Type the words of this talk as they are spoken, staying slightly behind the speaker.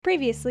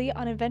Previously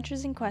on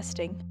Adventures in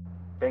Questing.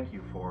 Thank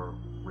you for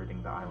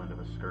ridding the island of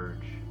a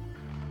scourge.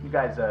 You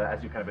guys,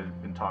 as you've kind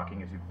of been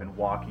talking, as you've been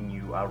walking,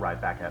 you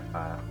arrive back at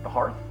the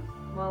hearth.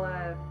 Well,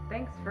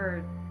 thanks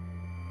for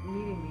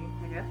meeting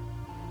me, I guess.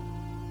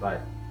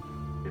 But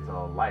it's a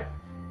life.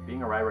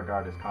 Being a Ryra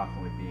guard is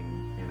constantly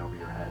being in over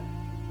your head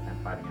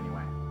and fighting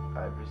anyway.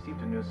 I've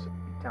received a news.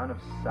 The town of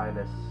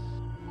Silas,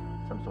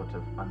 some sort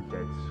of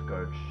undead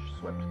scourge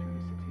swept through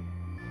the city.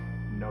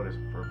 Notice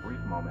for a brief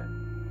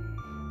moment,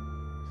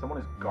 someone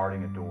is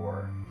guarding a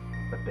door,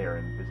 but they're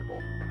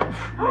invisible.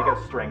 Make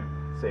a strength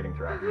saving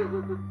throw.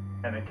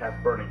 And then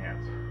cast Burning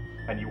Hands.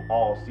 And you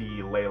all see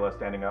Layla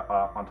standing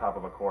on top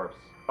of a corpse.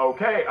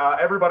 Okay,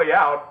 everybody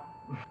out.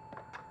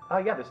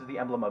 Yeah, this is the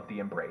emblem of the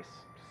Embrace.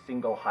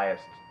 Single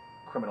highest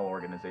criminal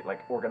organization,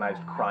 like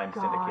organized crime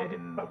syndicate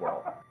in the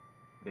world.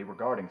 They were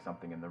guarding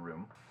something in the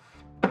room.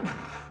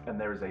 And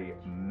there's a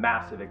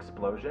massive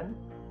explosion.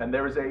 And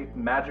there is a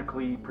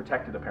magically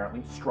protected,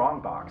 apparently,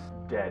 strongbox,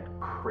 dead,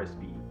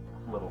 crispy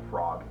little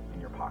frog in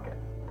your pocket.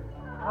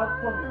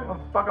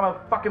 I'm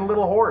a fucking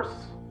little horse.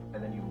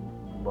 And then you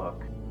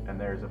look, and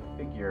there's a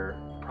figure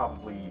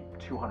probably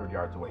 200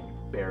 yards away. You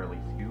barely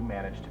see. You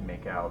manage to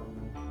make out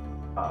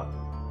a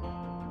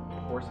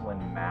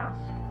porcelain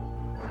mask.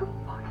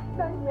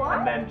 What?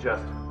 And then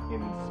just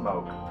in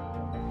smoke.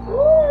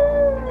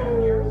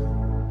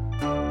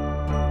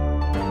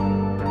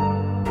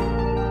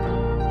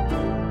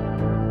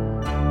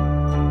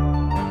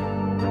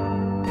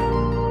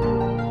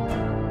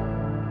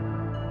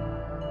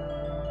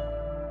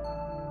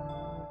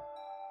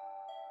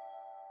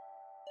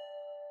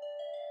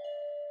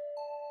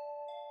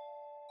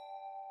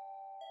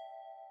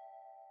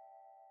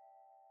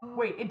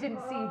 Wait, it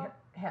didn't see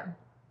him.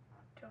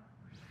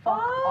 Fuck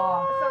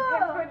off. So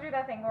Pim's going to do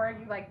that thing where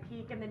you like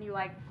peek and then you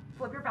like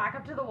flip your back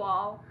up to the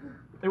wall.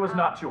 It was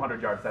not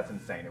 200 yards, that's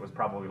insane. It was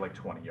probably like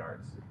 20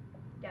 yards.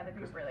 Yeah, that'd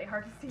be really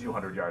hard to see.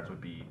 200 yards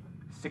would be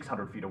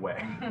 600 feet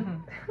away.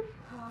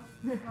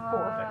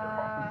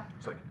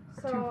 It's like,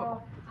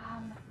 So,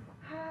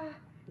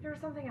 there was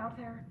something out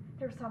there.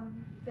 There's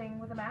something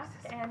with a mask,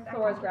 and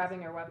Thor's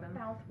grabbing her weapon.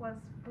 Mouth was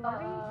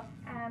bloody,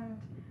 and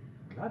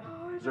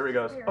it's Zuri just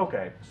goes, weird.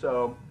 okay,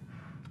 so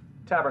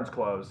tavern's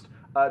closed.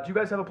 Do you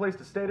guys have a place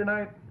to stay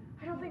tonight?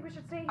 I don't think we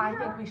should stay here. I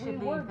think we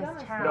should leave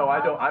this town. No,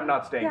 I don't. I'm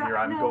not staying Yeah, here.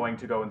 I'm no. going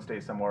to go and stay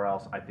somewhere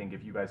else. I think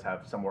if you guys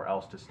have somewhere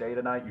else to stay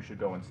tonight, you should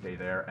go and stay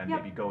there and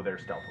Yep. maybe go there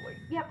stealthily.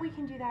 Yep, we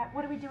can do that.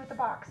 What do we do with the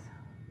box?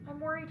 I'm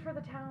worried for the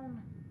town.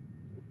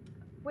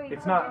 Wait,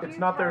 It's so not. did It's you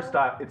not their tell-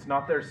 style. It's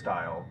not their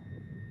style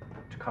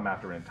to come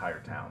after an entire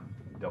town.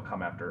 They'll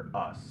come after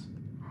us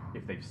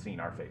if they've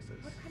seen our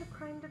faces. What kind of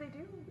crime do they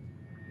do?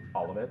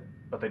 All of it.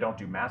 But they don't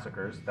do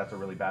massacres. That's a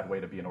really bad way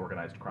to be an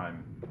organized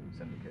crime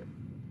syndicate.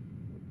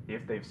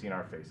 If they've seen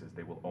our faces,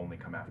 they will only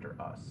come after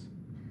us.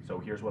 So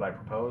here's what I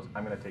propose.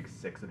 I'm going to take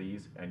 6 of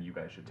these, and you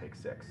guys should take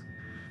 6.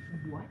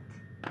 What?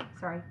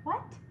 Sorry,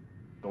 what?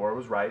 Thor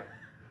was right.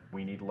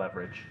 We need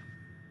leverage.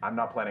 I'm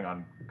not planning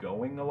on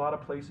going a lot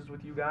of places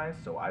with you guys,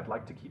 so I'd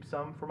like to keep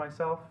some for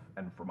myself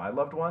and for my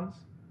loved ones.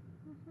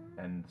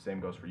 And same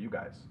goes for you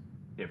guys.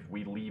 If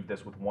we leave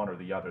this with one or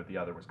the other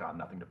has got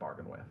nothing to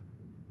bargain with.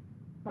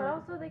 But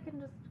also they can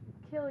just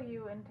kill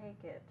you and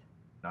take it.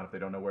 Not if they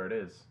don't know where it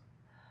is.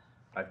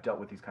 I've dealt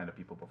with these kind of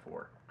people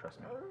before, trust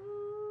me.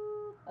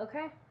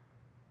 Okay.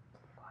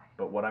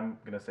 But what I'm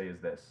going to say is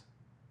this.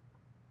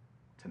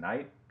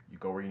 Tonight, you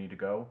go where you need to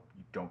go.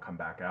 You don't come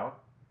back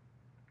out.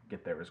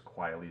 Get there as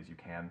quietly as you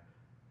can.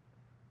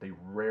 They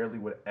rarely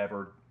would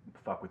ever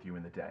fuck with you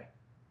in the day.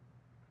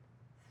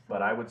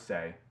 But I would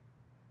say,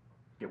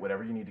 get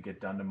whatever you need to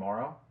get done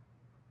tomorrow,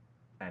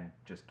 and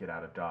just get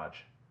out of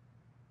Dodge.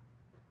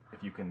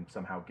 If you can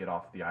somehow get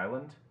off the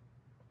island,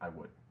 I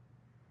would.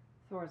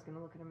 Thor's gonna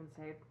look at him and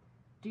say,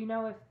 "Do you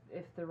know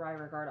if the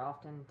Ryra Guard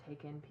often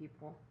take in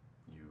people?"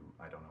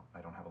 I don't know. I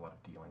don't have a lot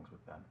of dealings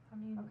with them. I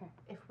mean, Okay.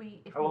 if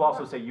I will we also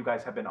want, say you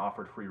guys have been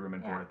offered free room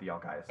and board Yeah. at the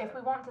Algaia set. if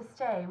we want to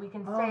stay, we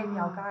can stay in the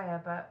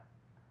Algaia, but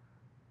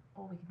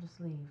or we can just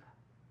leave.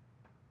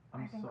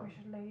 I think we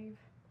should leave.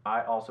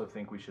 I also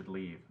think we should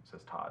leave,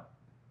 says Todd.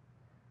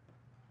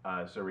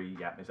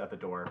 Zuri, is at the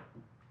door.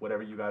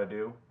 Whatever you gotta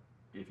do,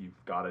 if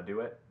you've gotta do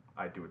it,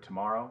 I'd do it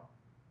tomorrow,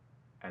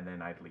 and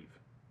then I'd leave.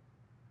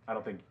 I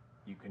don't think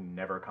you can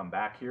never come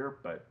back here,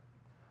 but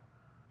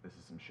this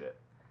is some shit.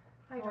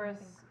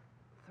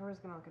 Thor's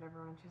gonna look at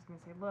everyone and she's gonna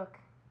say, "Look,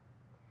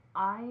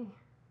 I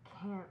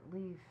can't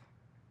leave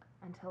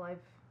until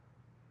I've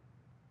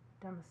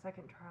done the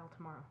second trial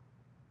tomorrow.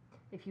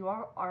 If you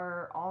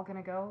are all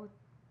gonna go,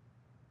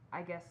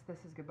 I guess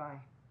this is goodbye.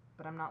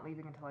 But I'm not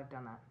leaving until I've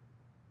done that.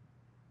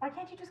 Why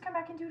can't you just come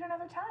back and do it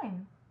another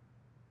time?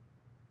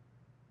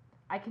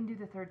 I can do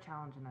the third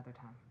challenge another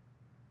time.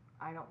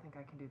 I don't think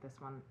I can do this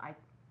one. I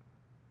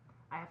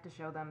have to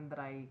show them that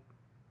I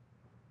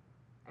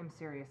am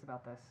serious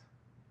about this."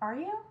 Are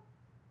you?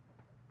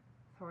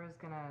 Thor's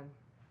gonna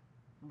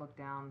look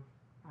down.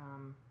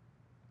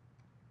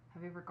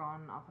 Have you ever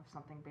gone off of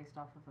something based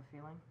off of a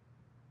feeling?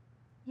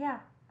 Yeah,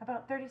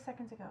 about 30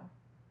 seconds ago.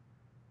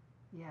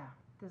 Yeah,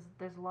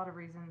 There's a lot of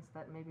reasons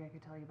that maybe I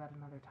could tell you about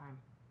another time,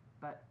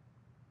 but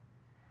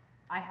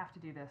I have to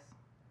do this.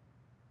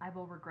 I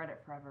will regret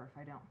it forever if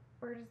I don't.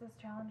 Where does this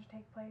challenge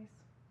take place?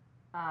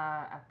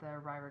 At the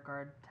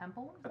Ryragard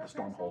Temple? Is At the that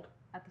fair to say? Stormhold.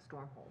 At the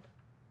Stormhold.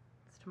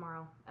 It's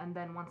tomorrow. And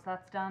then once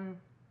that's done,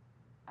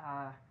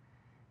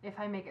 if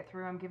I make it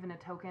through, I'm given a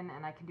token,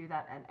 and I can do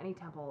that at any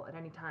temple, at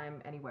any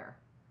time, anywhere.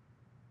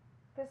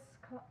 This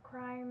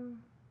crime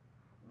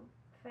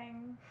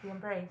thing, The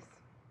embrace.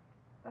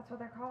 that's what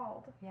they're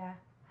called. Yeah.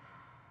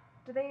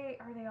 Are they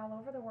all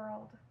over the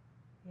world?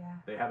 Yeah.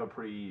 They have a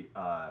pretty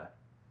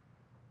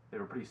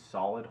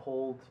solid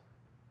hold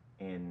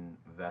in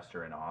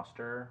Vester and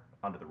Oster,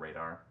 under the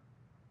radar.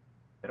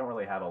 They don't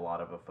really have a lot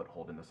of a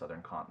foothold in the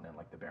southern continent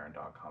like the Baron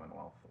Dog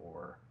Commonwealth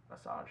or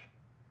Asajj.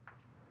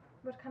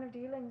 What kind of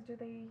dealings do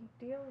they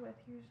deal with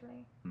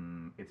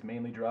usually? It's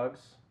mainly drugs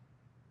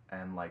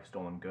and like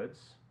stolen goods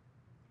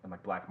and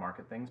like black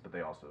market things, but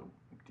they also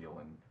deal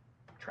in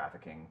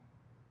trafficking,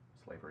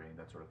 slavery,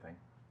 that sort of thing.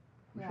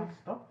 We Yeah. should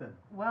stop them.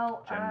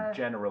 Well,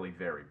 Generally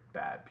very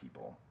bad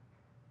people.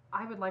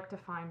 I would like to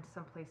find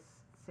someplace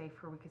safe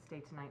where we could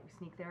stay tonight. We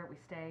sneak there, we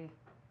stay,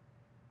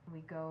 and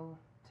we go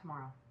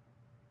tomorrow.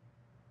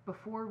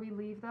 Before we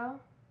leave, though,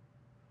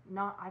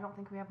 I don't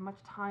think we have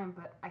much time,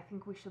 but I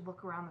think we should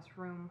look around this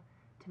room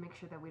to make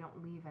sure that we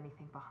don't leave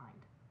anything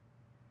behind.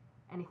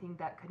 Anything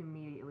that could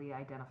immediately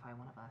identify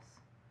one of us.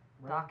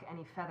 Well, Doc,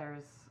 any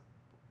feathers,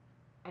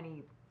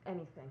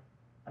 anything.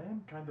 I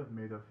am kind of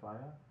made of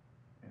fire,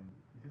 and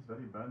it is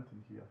very burnt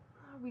in here.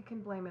 We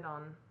can blame it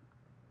on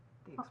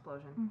the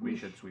explosion. We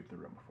should sweep the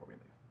room before we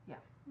leave.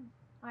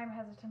 I'm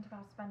hesitant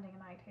about spending a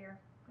night here,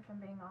 if I'm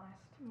being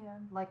honest. Yeah.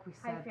 Like we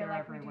I said, feel they're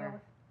like we deal everywhere.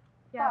 with.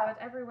 Yeah, but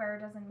everywhere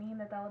doesn't mean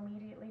that they'll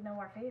immediately know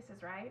our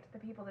faces, right? The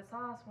people that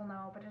saw us will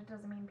know, but it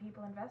doesn't mean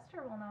people in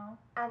Vester will know.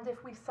 And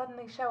if we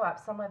suddenly show up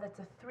somewhere that's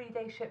a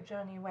 3-day ship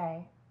journey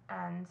away,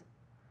 and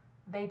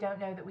they don't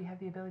know that we have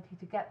the ability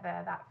to get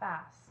there that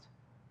fast,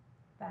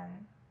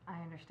 then I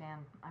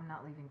understand. I'm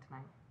not leaving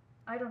tonight.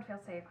 I don't feel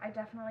safe. I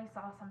definitely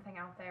saw something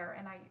out there,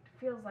 and it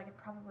feels like it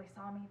probably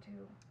saw me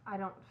too. I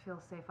don't feel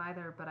safe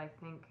either, but I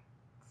think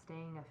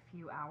staying a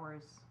few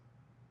hours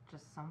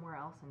just somewhere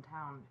else in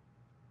town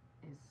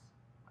is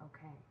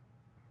okay.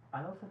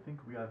 I also think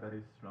we are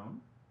very strong,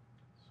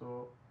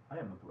 so I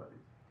am not worried.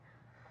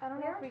 I don't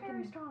We know if aren't we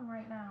very can. strong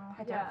right now.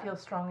 I Yeah. don't feel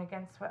strong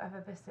against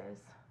whatever this is.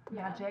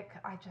 Yeah. Magic,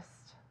 I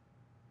just...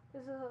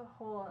 This is a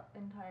whole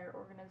entire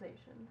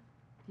organization.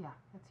 Yeah,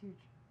 that's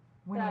huge.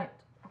 Winnie, That,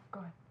 oh, go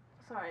ahead.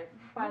 sorry,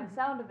 by the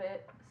sound of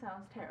it,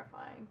 sounds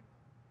terrifying.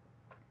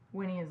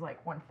 Winnie is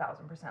like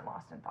 1000%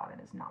 lost in thought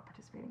and is not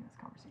participating in this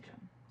conversation.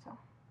 So,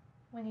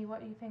 Winnie,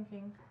 what are you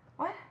thinking?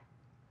 what?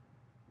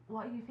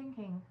 What are you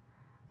thinking?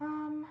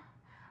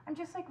 I'm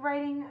just like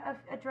writing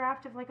a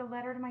draft of like a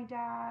letter to my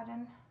dad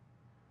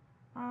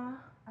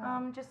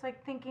and just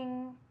like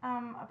thinking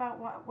about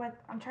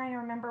what I'm trying to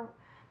remember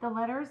the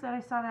letters that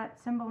I saw that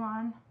symbol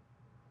on.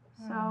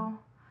 So,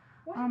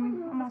 What if we I'm move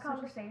this also just-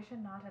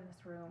 conversation not in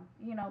this room?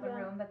 You know, the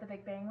Yeah. room that the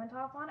Big Bang went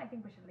off on? I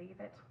think we should leave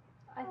it.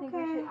 I think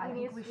Okay. we should. I need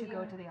think to we should see-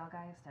 go to the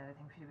Algaia-stead. I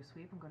think we should do a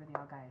sweep and go to the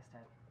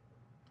Algaia-stead.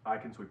 I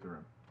can sweep the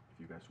room if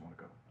you guys want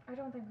to go. I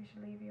don't think we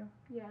should leave you.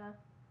 Yeah.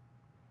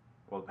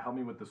 Well, help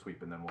me with the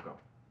sweep and then we'll go.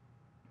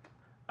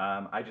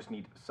 I just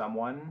need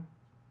someone,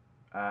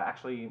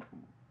 actually,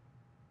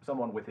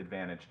 someone with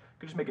advantage.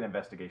 Could just make an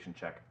investigation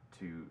check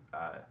to,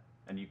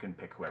 and you can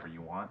pick whoever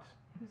you want.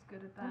 Who's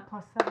good at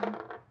oh, that?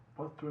 +7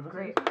 What, 2 of us?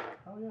 Great.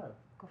 Oh yeah.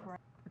 Go for it.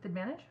 with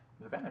advantage.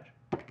 With advantage.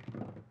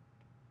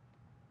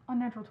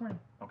 Unnatural 20.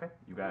 Okay,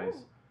 you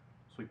guys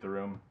sweep the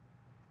room,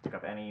 pick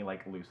up any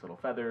like loose little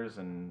feathers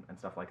and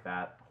stuff like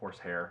that,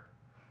 horsehair,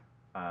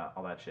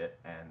 all that shit,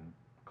 and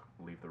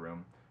leave the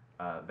room.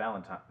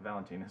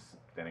 Valentine is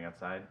standing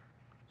outside.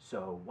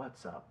 So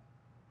what's up?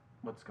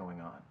 What's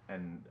going on?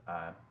 And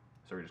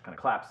Suri just kind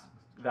of claps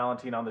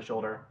Valentine on the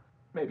shoulder.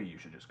 Maybe you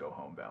should just go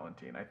home,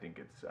 Valentine. I think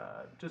it's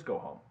just go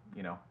home,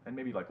 you know, and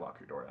maybe like lock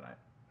your door tonight.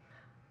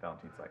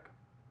 Valentine's like,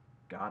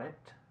 got it.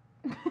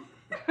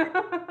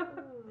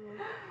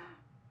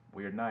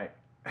 Weird night.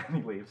 And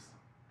he leaves,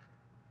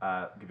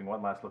 giving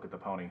one last look at the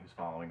pony who's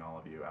following all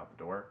of you out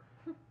the door.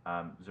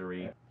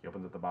 Zuri, he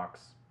opens up the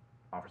box,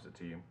 offers it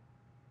to you.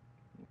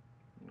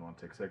 You want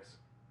to take 6?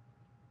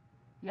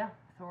 Yeah,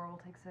 Thor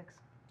will take 6.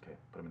 Okay,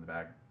 put him in the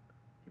bag.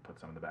 He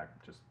puts them in the bag,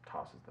 just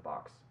tosses the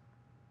box.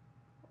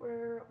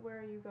 Where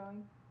are you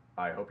going?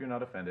 I hope you're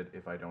not offended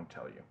if I don't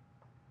tell you.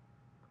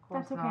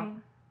 Close That's okay. enough.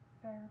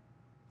 Fair.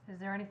 Is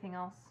there anything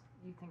else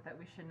you think that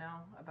we should know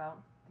about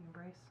the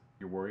embrace?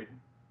 You're worried?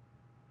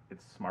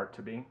 It's smart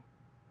to be.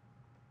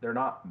 They're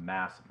not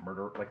mass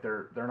murder. Like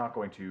they're not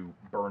going to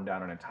burn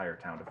down an entire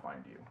town to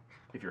find you.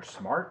 If you're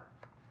smart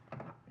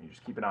and you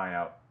just keep an eye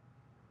out,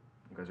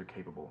 you guys are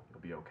capable.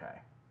 You'll be okay.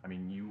 I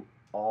mean,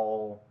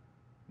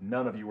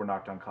 none of you were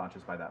knocked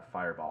unconscious by that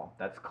fireball.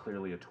 That's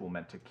clearly a tool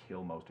meant to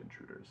kill most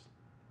intruders.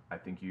 I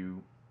think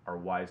you are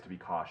wise to be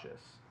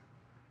cautious,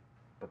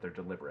 but they're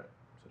deliberate.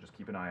 So just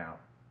keep an eye out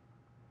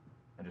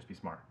and just be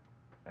smart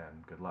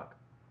and good luck.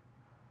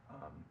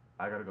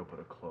 I gotta go put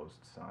a closed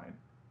sign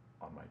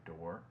on my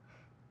door.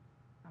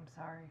 I'm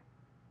sorry.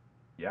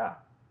 Yeah,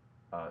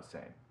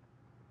 same.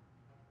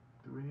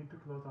 Do we need to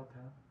close our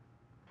tab?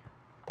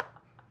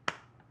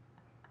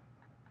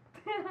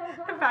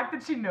 The fact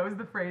that she knows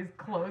the phrase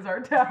 "close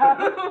our tab."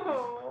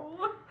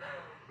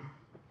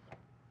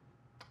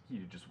 He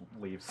just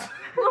leaves.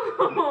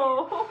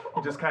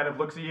 He just kind of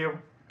looks at you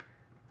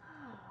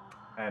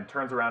and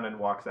turns around and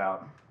walks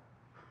out.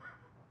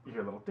 You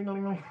hear a little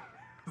ding-a-ling-ling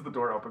as the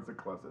door opens and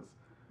closes.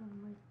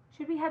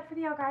 Should we head for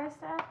the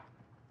Algeista?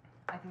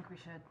 I think we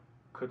should.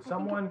 Could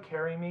someone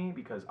carry me?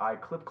 Because I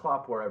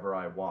clip-clop wherever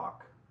I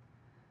walk.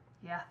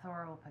 Yeah,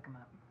 Thor will pick him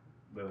up.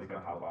 Lily's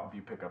gonna hop off.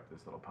 You pick up this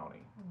little pony.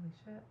 Holy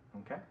shit.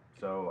 Okay,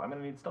 so I'm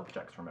gonna need stealth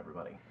checks from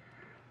everybody.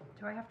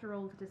 Do I have to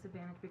roll with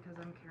disadvantage because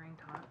I'm carrying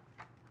Tot?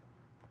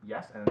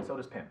 Yes, and so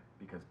does Pim,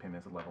 because Pim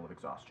is a level of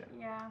exhaustion.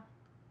 Yeah.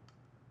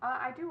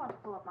 I do want to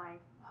pull up my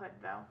hood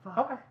though.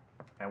 Okay.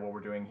 And what we're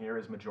doing here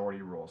is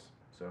majority rules.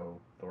 So,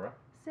 Thora,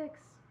 6,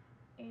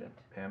 8.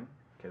 Pim.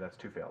 Okay, that's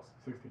 2 fails.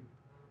 16.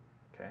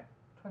 Okay,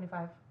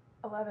 25.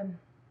 11.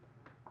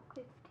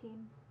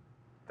 15.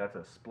 that's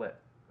a split.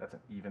 That's an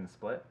even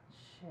split.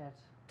 Shit.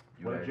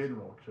 You What guys- did Jaden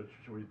roll? Should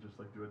we just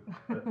like do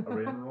a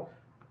Raiden roll?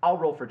 I'll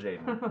roll for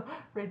Jaden.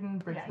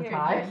 Raiden breaks the Here,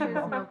 tie. here,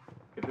 choose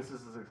If this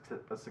is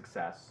a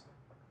success,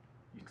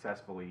 you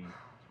successfully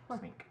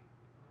sneak.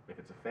 If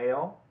it's a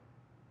fail,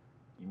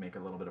 you make a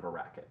little bit of a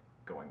racket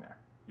going there.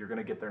 You're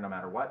gonna get there no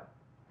matter what,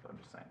 so I'm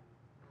just saying.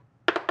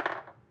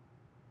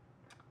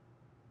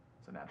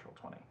 It's a natural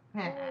 20.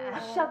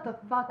 Shut the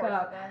fuck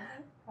up.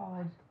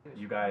 Oh,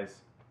 You guys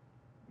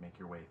make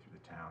your way through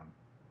the town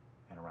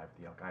and arrive at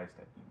the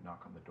Algeista. You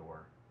knock on the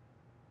door.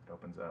 It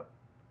opens up.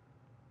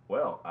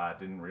 Well, I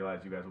didn't realize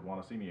you guys would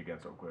want to see me again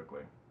so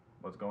quickly.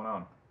 What's going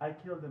on? I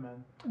killed the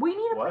man. We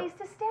need a What? place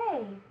to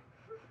stay.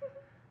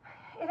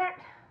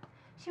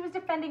 She was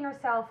defending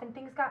herself and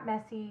things got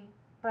messy,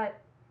 but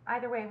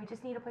either way, we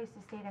just need a place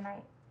to stay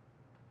tonight.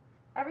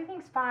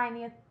 Everything's fine.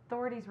 The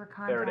authorities were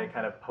contacted. Faraday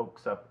kind of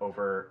pokes up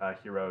over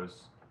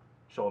Hero's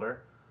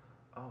shoulder.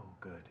 Oh,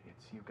 good.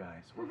 It's you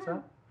guys. What's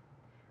up?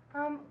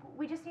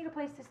 We just need a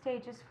place to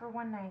stay just for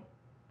one night.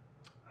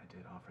 I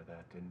did offer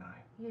that, didn't I?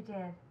 You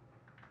did.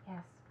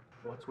 Yes.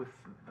 What's with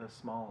the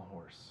small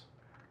horse?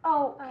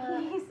 Oh,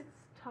 It's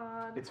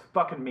Todd. It's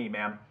fucking me,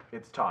 man.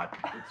 It's Todd.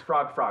 It's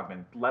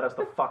Frogman. Let us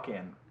the fuck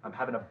in. I'm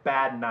having a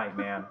bad night,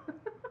 man.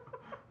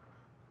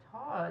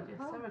 Todd, you're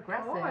so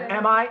aggressive. Todd.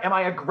 Am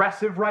I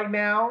aggressive right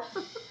now?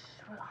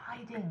 We're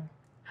hiding.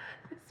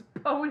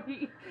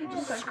 Pony.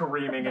 Just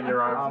screaming in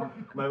your arms.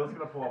 Layla's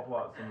gonna pull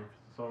up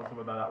some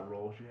of that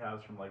roll she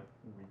has from like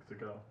weeks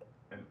ago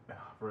and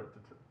offer it to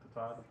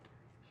Todd.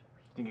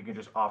 Think you can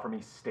just offer me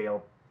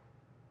stale?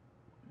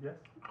 Yes.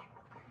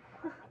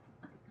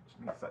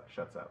 He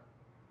shuts up.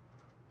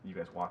 You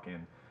guys walk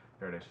in.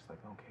 Faraday's just like,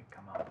 okay,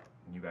 come on.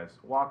 And you guys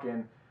walk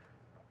in,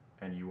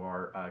 and you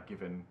are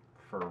given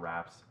fur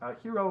wraps.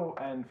 Hero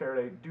and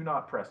Faraday do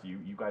not press you.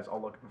 You guys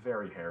all look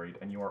very harried,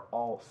 and you are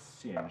all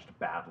singed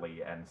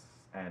badly,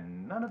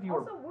 and none of you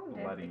Also are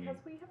wounded bloody. because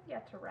we have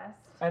yet to rest.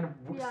 And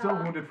still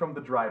Yeah. wounded from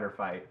the Drider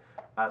fight.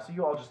 So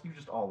you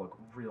just all look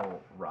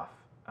real rough.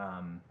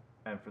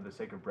 And for the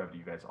sake of brevity,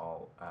 you guys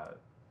all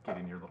get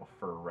in your little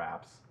fur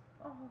wraps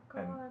Oh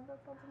god, that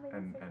sounds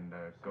amazing. and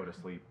go to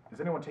sleep. Is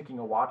anyone taking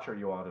a watch, or are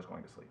you all just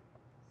going to sleep?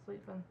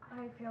 Sleeping.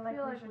 I feel like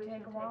we should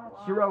take a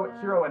walk.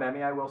 Hero and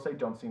Emmy, I will say,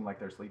 don't seem like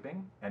they're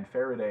sleeping. And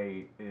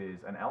Faraday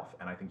is an elf,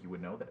 and I think you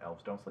would know that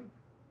elves don't sleep.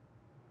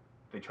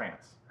 They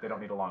trance. They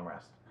don't need a long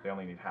rest. They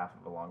only need half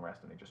of a long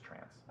rest, and they just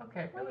trance.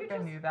 Okay, I Well, feel you like I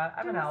just knew that.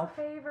 I'm Do an us elf. a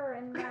favor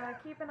and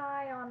keep an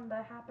eye on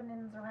the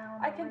happenings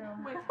around I the can,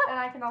 room. and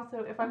I can also,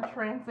 if I'm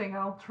trancing,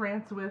 I'll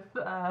trance with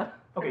Okay,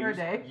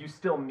 Faraday. you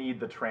still need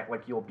the trance.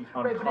 Like, you'll be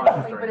Right, unconscious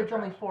but during it's the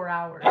only trance. 4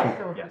 hours,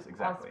 so Yes, I'll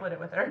exactly. split it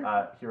with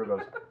her. Hero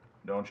goes,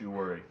 don't you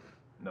worry.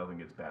 Nothing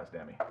gets past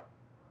Emmy.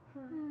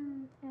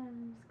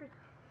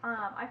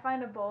 I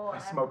find a bowl. I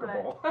and smoke a put-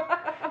 bowl.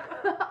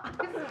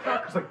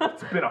 It's like,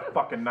 it's been a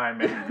fucking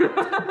nightmare.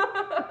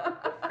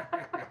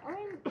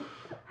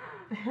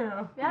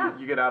 Yeah. Yeah,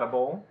 You get out a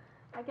bowl.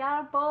 I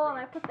got a bowl and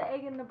I put the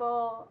egg in the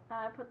bowl and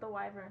I put the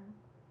wyvern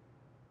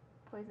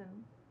poison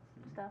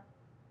stuff.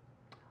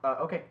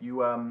 Okay, you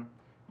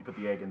put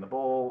the egg in the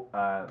bowl,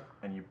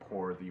 and you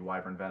pour the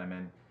wyvern venom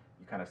in.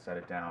 You kind of set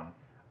it down.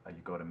 You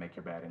go to make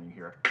your bed, and you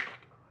hear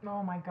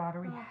Oh my god,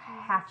 are we Oh, Jesus.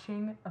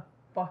 hatching a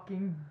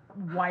fucking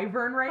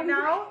wyvern right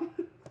now?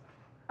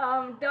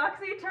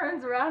 Doxy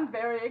turns around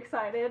very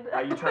excited.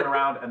 you turn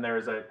around, and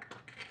there's a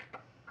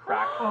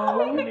crack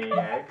in the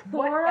egg.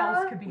 What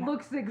else could be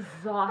looks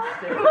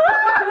exhausted.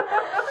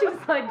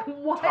 She's like,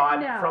 what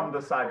Todd now? from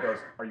the side goes,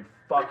 "Are you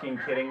fucking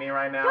kidding me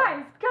right now?"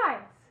 Guys,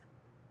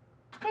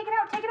 Take it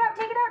out, take it out,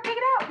 take it out, take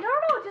it out. no,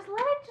 just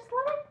let it.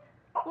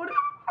 What,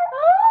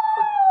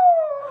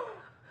 Oh!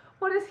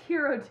 what is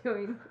Hero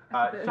doing?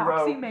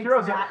 Doxy makes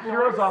Hero's that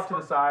Hero's noise. off to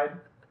the side.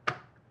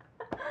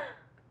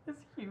 This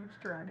huge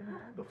dragon.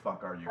 The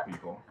fuck are you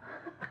people?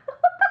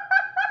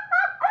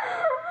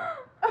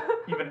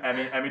 Even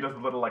Emmy does the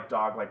little like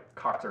dog like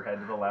cocks her head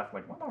to the left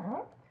like what the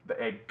hell? the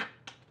egg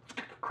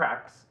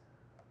cracks,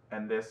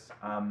 and this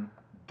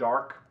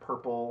dark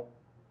purple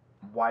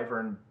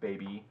wyvern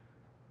baby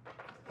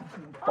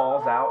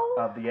falls out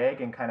of the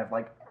egg and kind of is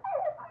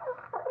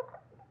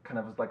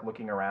like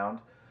looking around.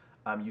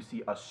 You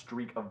see a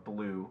streak of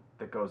blue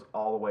that goes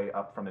all the way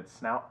up from its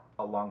snout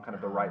along kind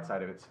of the right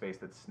side of its face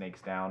that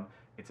snakes down.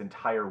 Its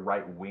entire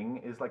right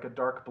wing is like a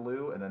dark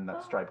blue, and then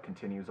that stripe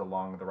continues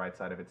along the right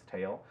side of its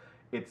tail.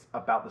 It's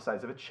about the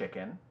size of a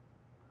chicken.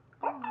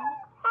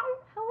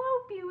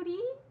 Hello, beauty.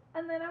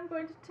 And then I'm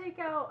going to take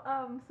out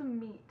some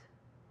meat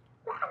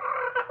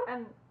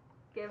and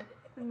give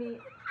the meat.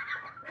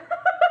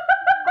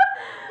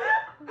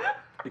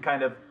 It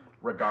kind of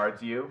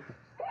regards you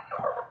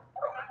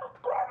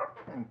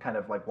and kind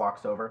of like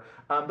walks over.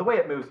 The way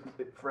it moves,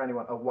 for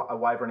anyone, a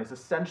wyvern is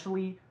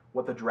essentially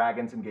what the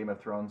dragons in Game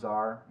of Thrones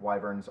are.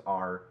 Wyverns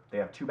are, they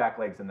have 2 back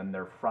legs and then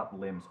their front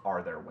limbs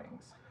are their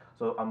wings.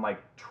 So unlike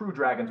true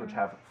dragons, which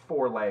have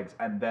 4 legs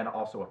and then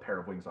also a pair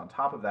of wings on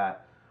top of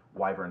that,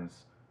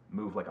 wyverns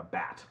move like a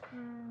bat.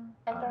 And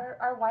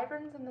are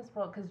wyverns in this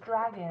world, because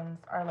dragons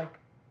are like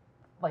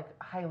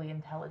highly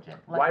intelligent.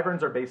 Like,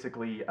 Wyverns are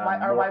basically are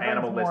more wyverns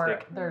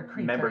animalistic they're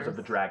members of creatures?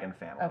 the dragon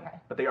family. Okay.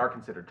 But they are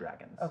considered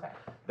dragons. Okay.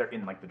 They're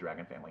in like the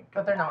dragon family.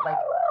 But they're not like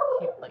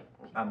cute, like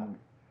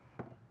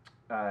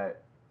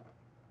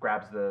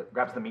Grabs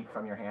the meat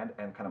from your hand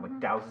and kind of like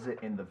douses it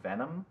in the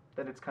venom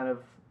that it's kind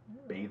of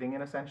bathing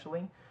in,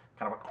 essentially.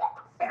 Kind of like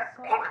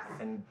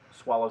and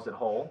swallows it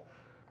whole.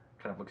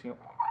 Kind of looks at you.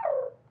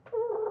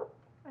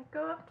 I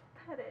go up to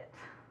pet it.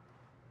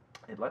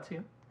 It lets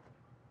you.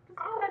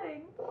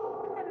 Petting.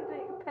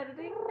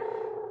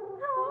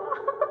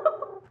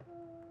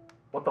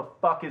 What the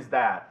fuck is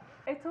that?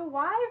 It's a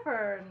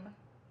wyvern.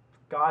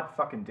 God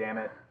fucking damn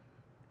it.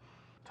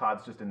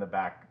 Todd's just in the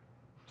back.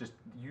 Just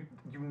you've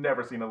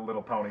never seen a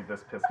little pony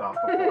this pissed off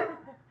before.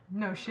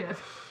 No shit.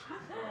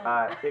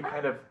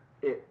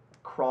 It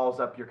crawls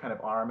up your kind of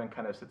arm and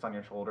kind of sits on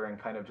your shoulder and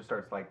kind of just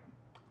starts like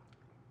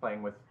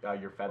playing with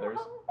your feathers.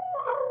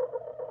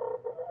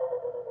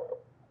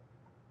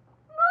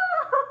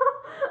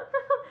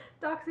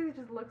 Doxy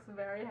just looks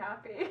very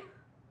happy.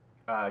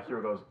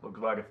 Hero goes, looks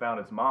like it found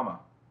its mama.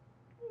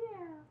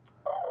 Yeah.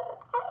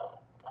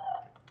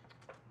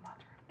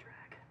 Mother of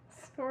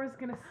dragons. Thor's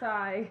gonna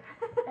sigh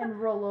and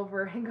roll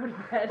over and go to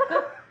bed.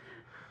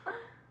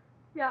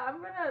 Yeah,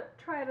 I'm gonna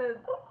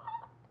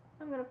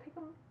pick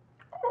him.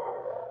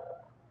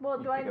 Well,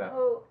 You do I pick it up.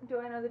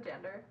 know the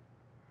gender?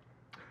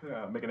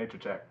 Make a nature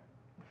check.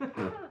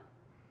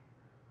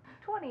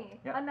 20.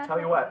 Yeah, Unnatural tell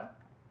you what.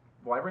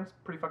 Wyvern's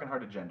pretty fucking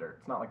hard to gender.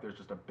 It's not like there's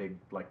just a big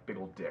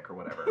old dick or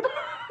whatever.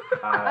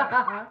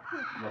 Not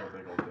a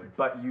big old dick.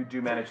 But you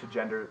do manage to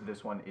gender.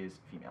 This one is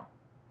female.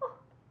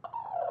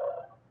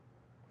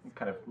 You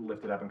kind of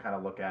lift it up and kind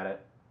of look at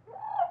it.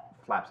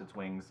 Flaps its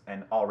wings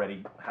and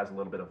already has a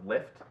little bit of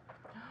lift.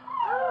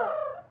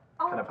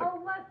 Kind of like-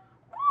 I'll let.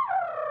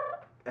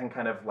 And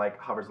kind of like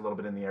hovers a little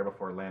bit in the air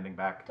before landing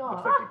back. Doc.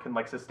 Looks like it can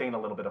like sustain a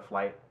little bit of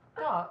flight.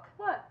 Doc,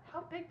 What?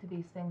 how big do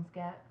these things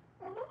get?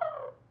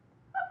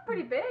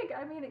 Pretty big.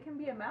 I mean, it can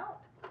be a mount.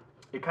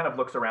 It kind of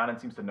looks around and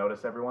seems to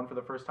notice everyone for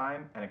the first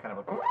time, and it kind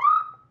of like,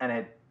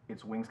 and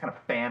its wings kind of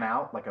fan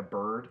out like a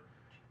bird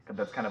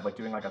that's kind of like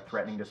doing like a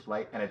threatening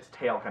display, and its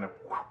tail kind of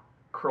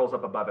curls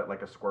up above it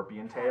like a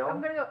scorpion tail,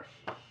 I'm gonna go.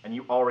 Shh. and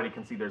you already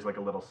can see there's like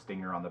a little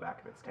stinger on the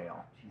back of its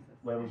tail.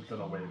 Layla's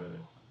gonna wave at it.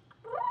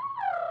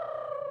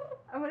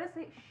 I'm gonna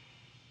say.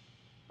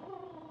 Shh.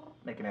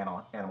 Make an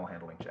animal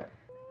handling check.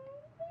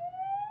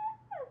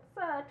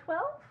 It's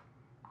 12.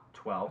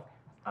 12.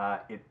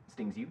 It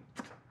stings you.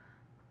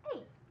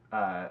 Hey.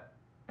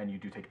 And you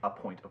do take a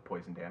point of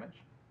poison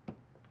damage.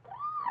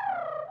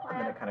 And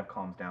then it kind of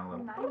calms down a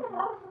little. 9.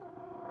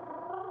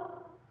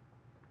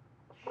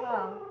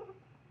 Wow.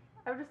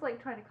 I'm just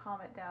like trying to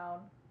calm it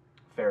down.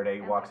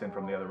 Faraday walks in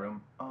from the other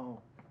room. Oh,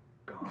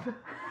 God.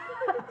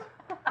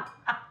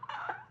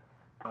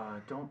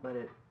 Don't let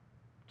it.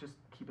 Just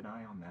keep an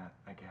eye on that,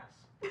 I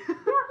guess.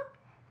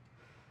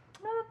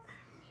 No,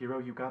 Hero,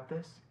 you got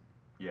this?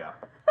 Yeah.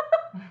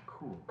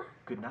 Cool.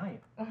 Good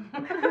night.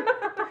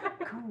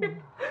 Cool.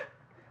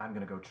 I'm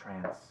gonna go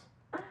trance.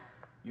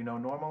 You know,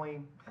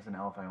 normally, as an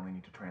elf, I only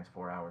need to trance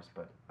 4 hours,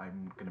 but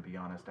I'm gonna be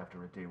honest,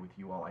 after a day with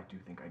you all, I do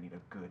think I need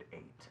a good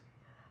 8.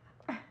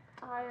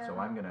 So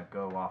I'm gonna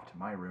go off to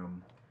my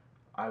room.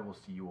 I will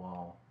see you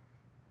all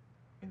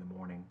in the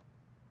morning.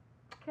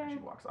 Okay. She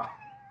walks off.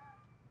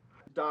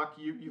 Doc,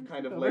 you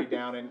kind of lay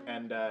down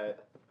and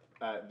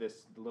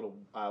this little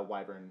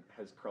wyvern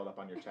has curled up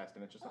on your chest,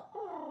 and it's just like,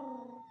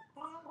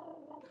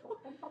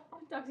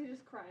 Doxy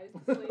just cries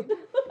to sleep.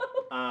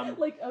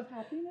 Like of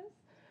happiness?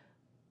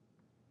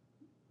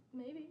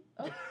 Maybe.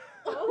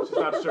 she's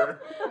not sure.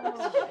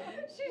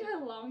 She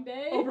had a long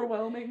day.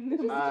 Overwhelming.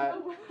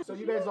 So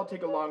you guys all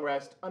take a long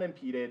rest,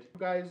 unimpeded. You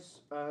guys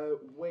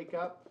wake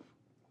up,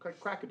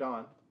 crack of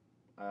dawn.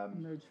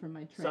 Emerge from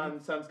my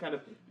trance. Sun's kind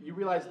of. You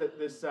realize that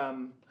this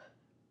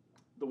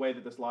the way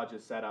that this lodge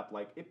is set up,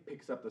 like it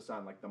picks up the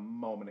sun like the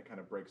moment it kind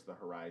of breaks the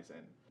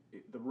horizon.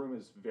 the room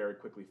is very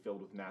quickly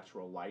filled with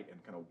natural light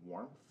and kind of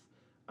warmth.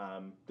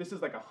 This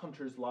is like a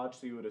hunter's lodge,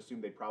 so you would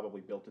assume they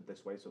probably built it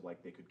this way so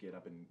like they could get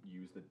up and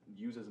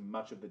use as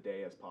much of the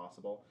day as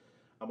possible,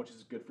 which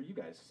is good for you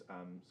guys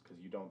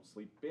because you don't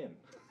sleep in.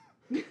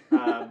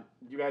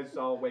 You guys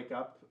all wake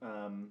up.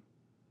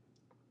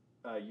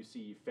 You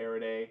see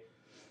Faraday,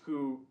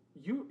 who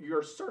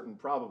you're certain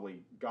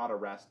probably got a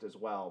rest as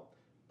well,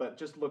 but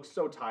just looks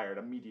so tired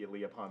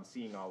immediately upon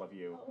seeing all of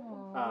you.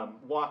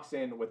 Walks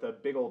in with a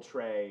big old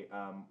tray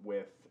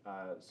with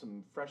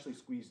some freshly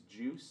squeezed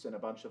juice and a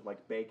bunch of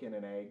like bacon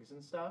and eggs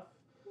and stuff.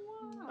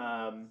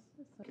 Wow.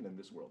 And in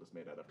this world is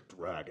made out of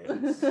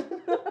dragons.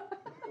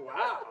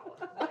 Wow.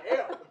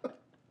 Damn.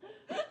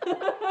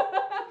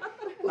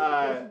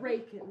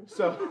 Draken.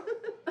 So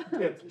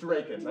it's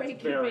Draken.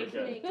 That's very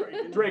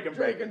good. Draken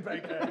bacon.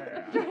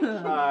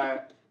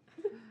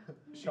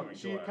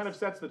 She kind of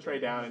sets the tray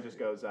down and just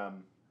goes, I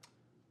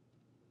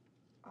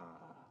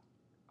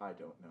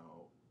don't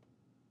know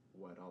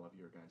what all of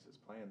your guys'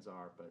 plans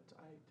are, but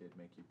I did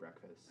make you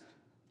breakfast.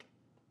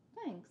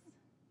 Thanks.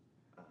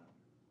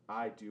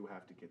 I do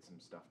have to get some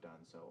stuff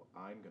done, so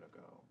I'm gonna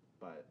go.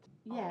 But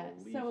Yeah, I'll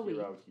leave so are we.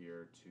 Hero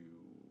here to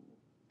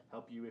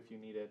help you if you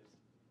need it.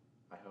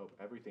 I hope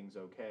everything's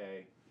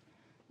okay.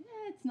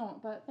 Yeah, it's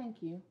not, but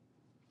thank you.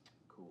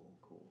 Cool.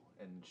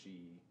 And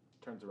she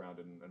turns around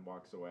and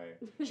walks away.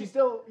 She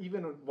still,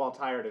 even while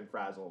tired and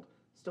frazzled,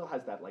 still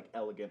has that like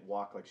elegant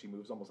walk, like she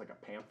moves almost like a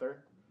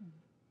panther,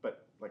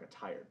 but like a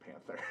tired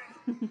panther.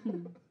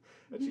 And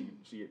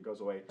she goes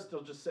away.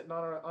 Still just sitting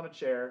on a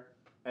chair.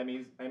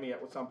 Emmy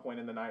at some point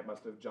in the night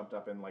must have jumped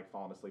up and like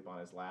fallen asleep on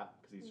his lap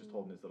because he's just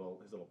holding his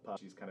little pup.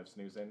 She's kind of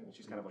snoozing and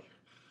she's kind of like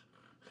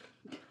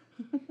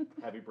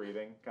heavy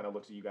breathing. Kind of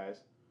looks at you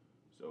guys.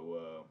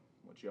 So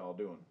what y'all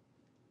doing?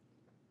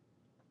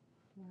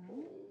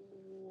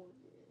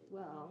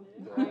 Well,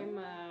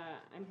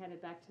 I'm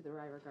headed back to the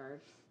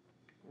Ryregard,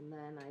 and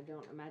then I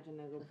don't imagine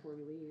I'll go before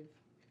we leave.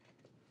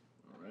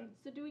 All right.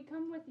 So do we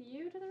come with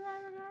you to the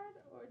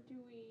Ryregard, or do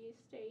we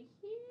stay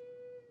here?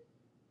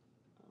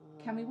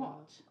 Can we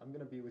watch? I'm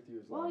gonna be with you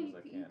as Well, long you, as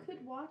I can. you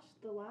could watch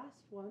the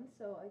last one,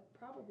 so I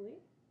probably.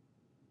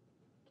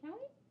 Can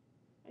we?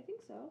 I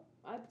think so.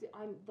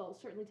 They'll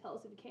certainly tell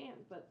us if you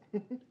can, but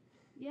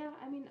yeah,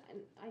 I mean,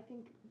 I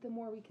think the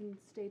more we can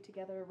stay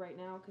together right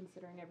now,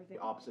 considering everything.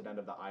 The opposite end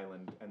of the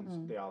island,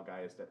 and the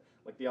Algaistead.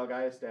 Like the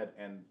Algaistead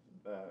and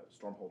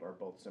Stormhold are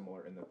both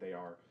similar in that they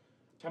are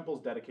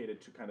temples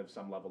dedicated to kind of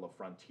some level of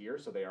frontier,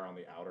 so they are on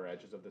the outer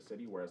edges of the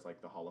city, whereas like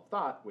the Hall of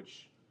Thought,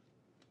 which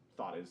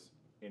thought is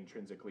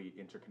intrinsically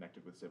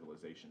interconnected with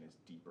civilization, is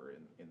deeper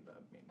in the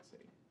main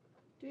city.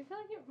 Do we feel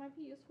like it might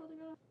be useful to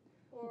go?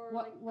 Or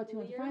What do you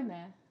want to find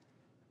there?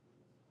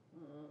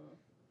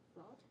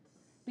 Thoughts?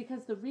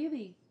 Because the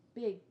really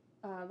big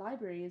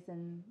library is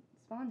in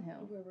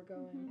Svanhill. Where we're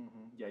going.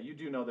 Mm-hmm. Yeah, you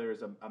do know there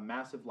is a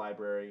massive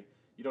library.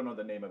 You don't know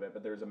the name of it,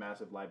 but there is a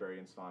massive library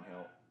in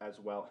Svanhill as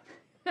well.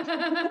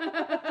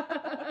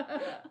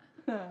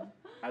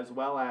 As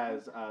well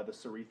as the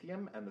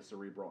Cerethium and the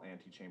Cerebral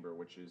Antechamber,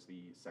 which is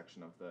the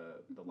section of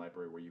the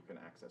library where you can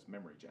access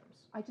memory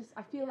gems. I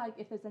feel like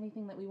if there's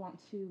anything that we want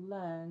to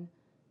learn,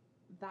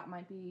 that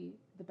might be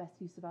the best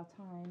use of our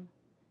time.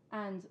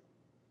 And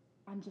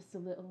I'm just a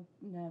little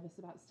nervous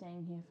about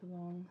staying here for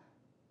long.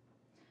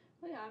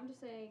 Well, yeah, I'm just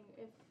saying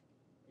if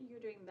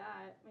you're doing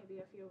that, maybe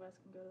a few of us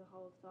can go to the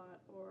Hall of Thought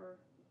or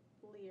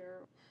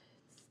Lear.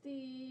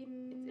 It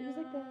was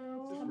like the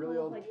This really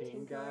old like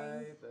king guy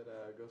tinkering.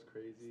 that goes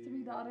crazy.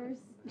 3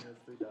 daughters. He has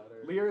 3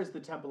 daughters. Lear is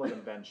the temple of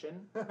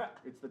invention.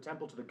 It's the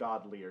temple to the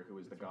god Lear, who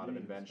is the god of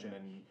invention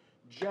and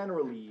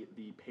generally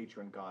the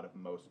patron god of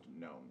most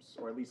gnomes,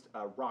 or at least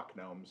rock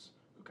gnomes,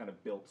 who kind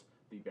of built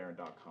the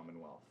Barendog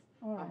Commonwealth.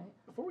 All right.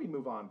 Before we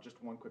move on,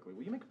 just one quickly.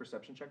 Will you make a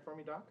perception check for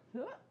me, Doc?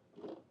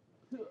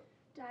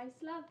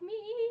 Dice love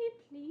me,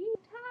 please.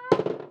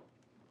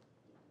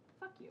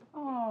 Fuck you.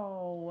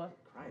 Oh.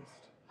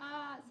 Christ.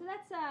 So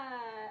that's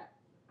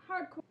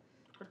hardcore.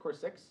 Hardcore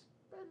 6.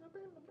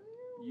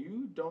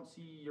 You don't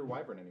see your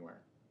wyvern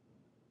anywhere.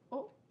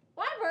 Oh,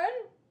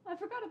 wyvern! I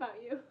forgot about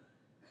you.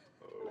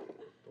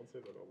 Don't say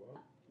that out loud.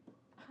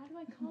 How do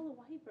I call a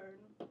wyvern?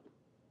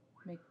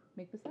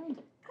 Make the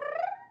sound.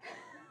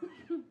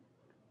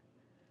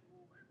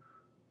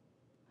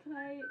 Can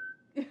I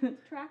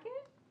track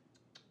it?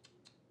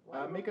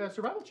 Make a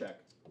survival check.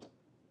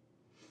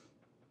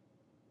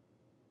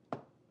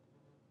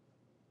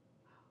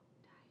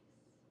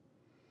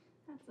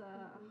 That's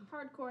a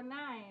hardcore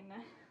 9.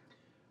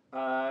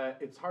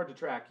 It's hard to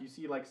track. You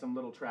see like some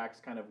little tracks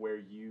kind of where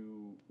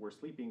you were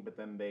sleeping, but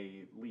then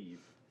they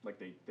leave. Like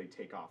they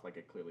take off. Like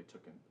it clearly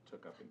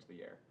took up into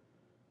the air.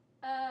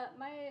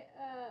 My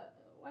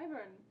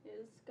wyvern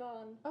is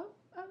gone. Oh,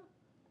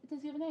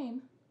 does he have a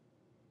name?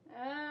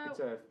 It's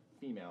a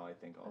female, I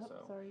think, also.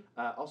 Oh, sorry.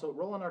 Also,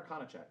 roll an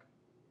Arcana check.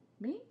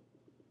 Me?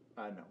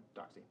 No,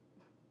 Doxy.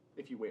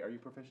 Are you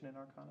proficient in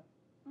Arcana?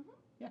 Mhm.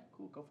 Yeah,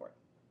 cool, go for it.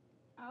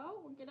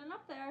 Oh, we're getting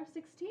up there.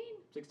 16.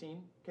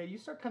 16? Okay, you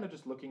start kind of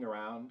just looking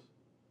around.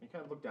 You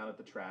kind of look down at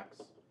the tracks.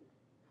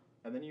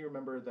 And then you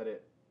remember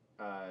that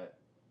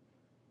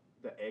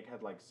the egg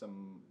had like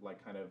some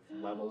like kind of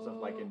levels of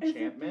like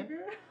enchantment.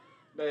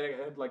 It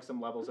had like some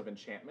levels of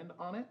enchantment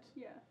on it.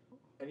 Yeah.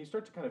 And you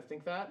start to kind of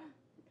think that,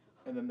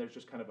 and then there's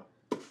just kind of a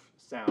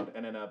sound,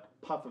 and in a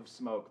puff of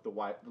smoke, the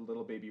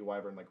little baby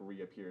wyvern like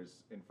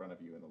reappears in front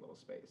of you in the little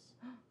space.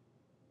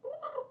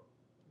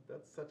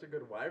 That's such a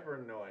good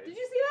wyvern noise. Did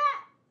you see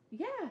that?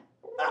 Yeah.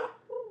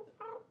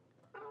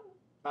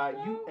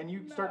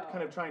 You start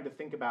kind of trying to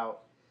think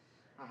about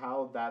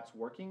how that's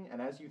working,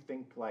 and as you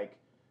think like,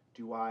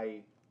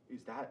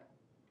 is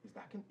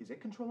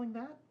it controlling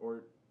that,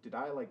 or did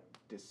I like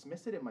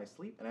dismiss it in my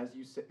sleep? And as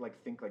you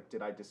think like,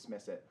 did I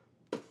dismiss it?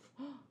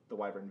 The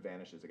wyvern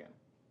vanishes again.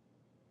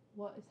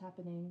 What is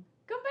happening?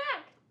 Come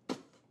back!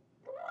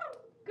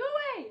 Go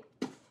away!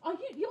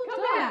 You're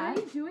Come done. back! Are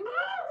you doing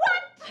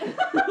that?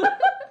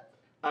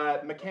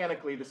 What?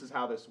 Mechanically, this is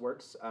how this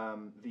works.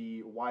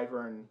 The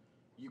wyvern,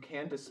 you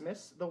can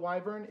dismiss the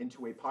wyvern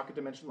into a pocket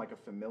dimension like a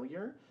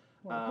familiar.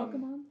 What, a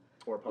Pokemon?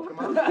 Or a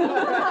Pokemon.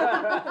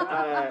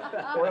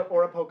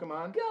 or a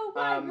Pokemon. Go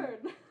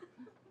wyvern!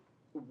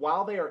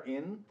 While they are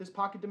in this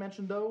pocket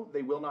dimension, though,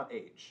 they will not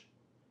age.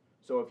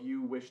 So if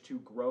you wish to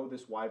grow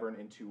this wyvern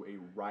into a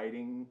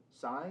riding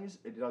size,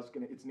 it's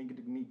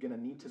gonna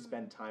need to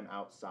spend time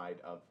outside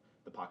of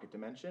the pocket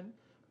dimension.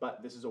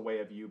 But this is a way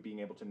of you being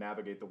able to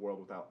navigate the world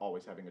without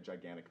always having a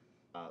gigantic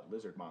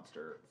lizard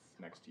monster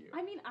next to you.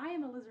 I mean, I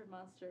am a lizard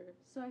monster,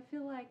 so I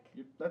feel like...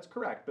 That's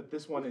correct, but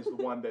this one is the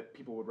one that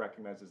people would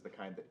recognize as the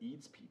kind that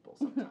eats people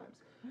sometimes.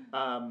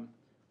 I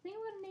think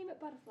I'm gonna name it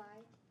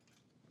Butterfly.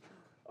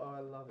 Oh,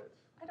 I love it.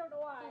 I don't know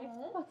why.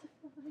 Butterfly.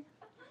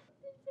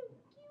 It's so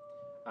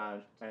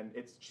cute. And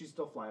she's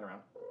still flying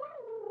around.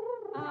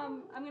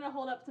 I'm gonna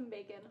hold up some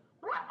bacon.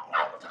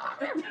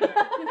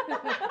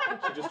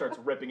 She just starts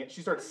ripping it.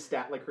 She starts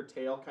like her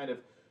tail kind of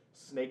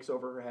snakes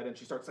over her head, and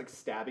she starts like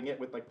stabbing it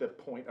with like the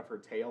point of her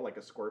tail, like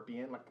a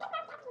scorpion. Like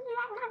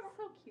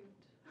So cute.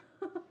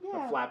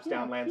 it flaps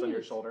down, lands on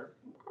your shoulder.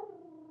 Do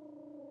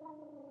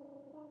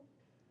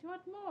you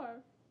want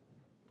more?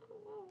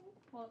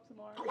 Hold up some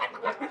more.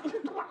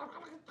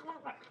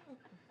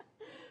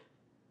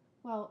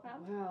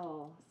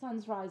 Well,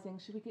 sun's rising.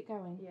 Should we get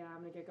going? Yeah,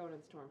 I'm gonna get going in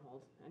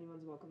Stormhold.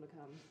 Anyone's welcome to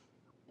come.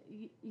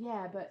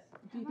 Yeah, but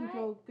do you think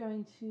you're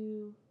going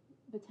to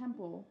the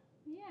temple?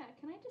 Yeah,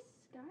 can I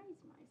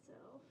disguise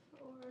myself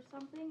or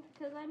something?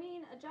 Because, I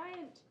mean, a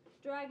giant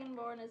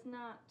dragonborn is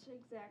not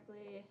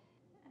exactly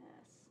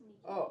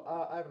sneaky.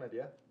 Oh, I have an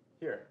idea.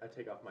 Here, I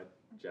take off my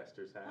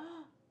jester's hat.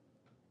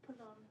 Put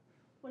it on.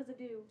 What does it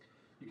do?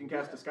 You can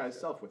cast disguise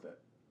self with it.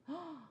 Can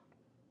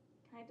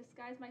I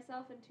disguise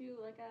myself into,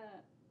 like,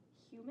 a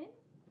human?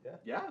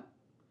 Yeah.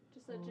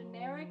 Just a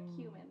generic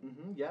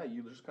human. Yeah,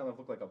 you just kind of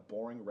look like a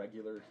boring,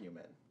 regular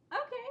human.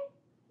 Okay.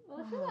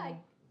 Well, I feel like...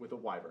 With a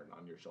wyvern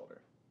on your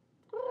shoulder.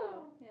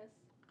 Oh, yes.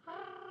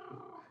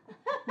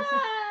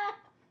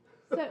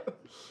 So, so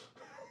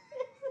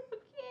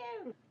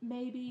cute.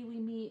 maybe we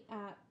meet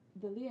at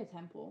the Lear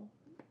Temple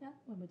Yeah.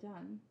 when we're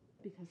done,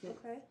 because it's...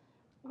 Okay.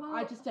 Well,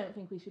 I just don't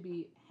think we should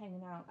be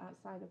hanging out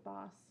outside of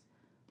Bass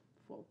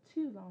for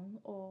too long,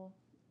 or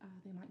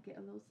they might get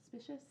a little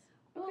suspicious.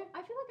 Well,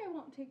 I feel like I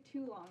won't take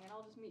too long, and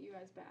I'll just meet you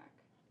guys back.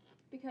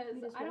 Because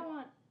Meet us I where? don't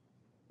want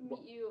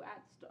meet you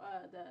at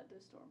the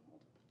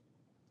Stormhold.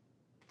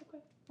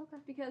 Okay.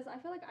 Because I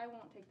feel like I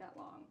won't take that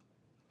long.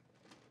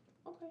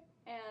 Okay.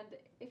 And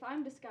if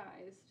I'm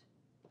disguised,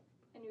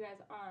 and you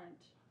guys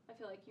aren't, I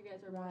feel like you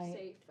guys are more Right,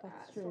 safe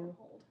that's at true.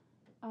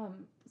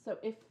 Stormhold. So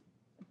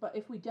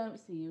if we don't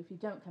see you, if you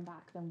don't come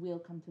back, then we'll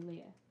come to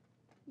Lear.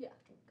 Yeah,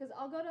 because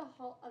I'll go to the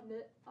Hall of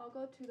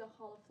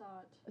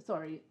Thought.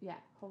 Sorry, yeah,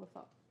 Hall of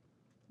Thought,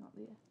 not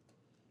Lear.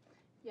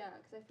 Yeah,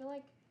 because I feel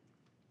like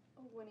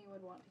Winnie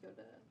would want to go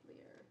to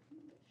Lear.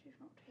 She's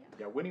not here.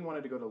 Yeah, Winnie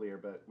wanted to go to Lear,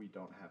 but we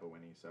don't have a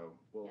Winnie, so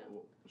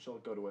she'll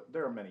go to it.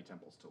 There are many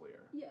temples to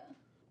Lear.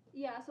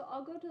 Yeah, so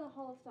I'll go to the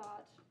Hall of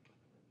Thought,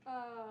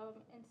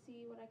 and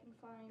see what I can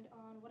find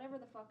on whatever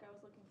the fuck I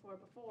was looking for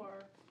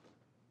before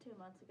 2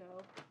 months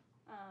ago.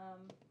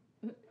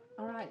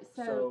 All right,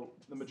 So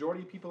the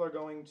majority of people are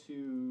going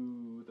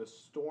to the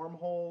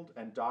Stormhold,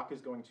 and Doc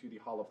is going to the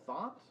Hall of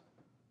Thought.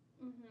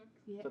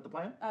 Mm-hmm. Is that the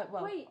plan?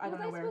 Well, Wait, I don't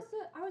know where.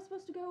 I was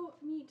supposed to go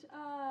meet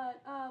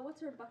what's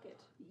her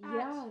bucket?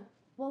 Yeah.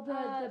 Well,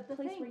 the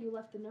place thing. where you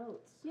left the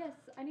notes.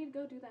 Yes, I need to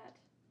go do that.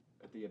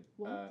 At the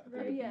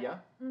Rabia.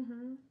 Abia?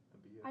 Mm-hmm.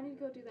 I need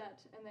to go do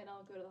that, and then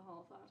I'll go to the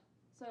Hall of Thought.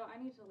 So I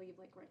need to leave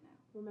like right now.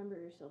 Remember,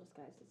 you're still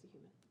disguised as a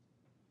human.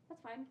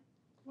 That's fine.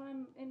 When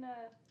I'm in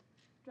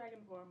dragon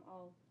form,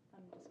 I'll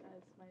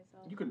undisguise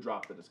myself. You can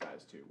drop the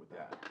disguise too with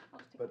that. I'll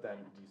just take But my then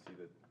hat. you see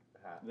the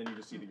hat. And then you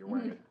just see that you're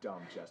wearing a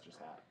dumb Jester's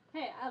hat.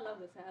 Hey, I love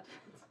this hat.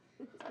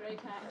 It's a great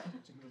hat.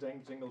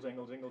 Jingle,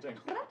 jingle, jingle,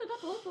 jingle.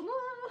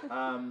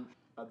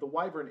 The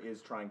wyvern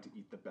is trying to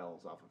eat the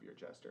bells off of your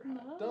Jester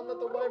hat. Don't let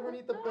the wyvern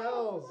eat the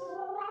bells.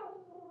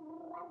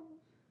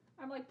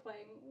 I'm like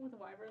playing with a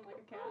wyvern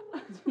like a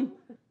cat. Do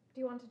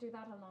you want to do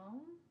that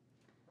alone?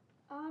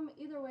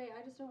 Either way,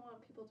 I just don't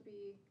want people to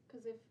be.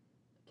 Because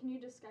can you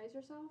disguise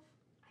yourself?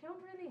 I I don't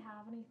really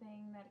have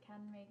anything that can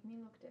make me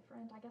look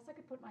different. I guess I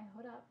could put my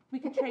hood up. We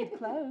could trade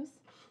clothes.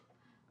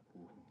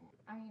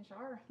 I mean,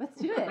 sure. Let's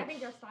do it. I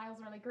think your style's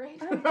really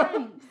great. Oh,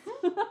 thanks.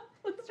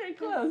 Let's trade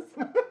clothes.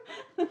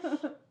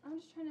 I'm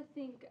just trying to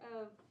think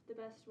of the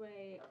best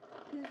way.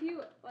 Because if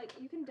you, like,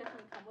 you can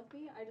definitely come with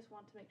me. I just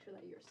want to make sure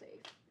that you're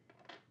safe.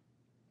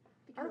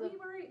 Are Because we of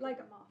worried? the Like,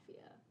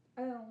 mafia.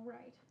 oh,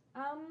 right.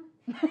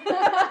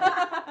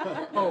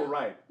 Oh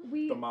right,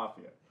 We the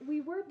mafia. we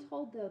were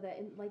told though that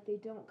they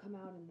don't come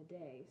out in the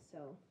day,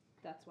 so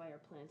that's why our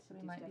plan is to So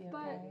we do might stuff be at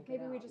But night, okay.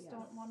 get maybe we out, just yes.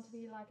 don't want to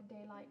be like a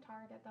daylight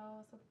target though,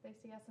 so that they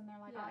see us and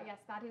they're like, Yeah. oh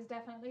yes, that is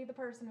definitely the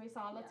person we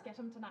saw. Let's Yeah.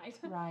 get him tonight.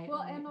 Right.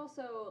 Well, right. and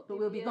also. But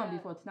the we'll be gone Bia-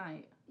 before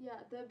tonight.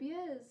 Yeah, the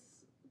Bia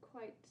is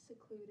quite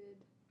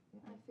secluded.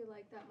 I feel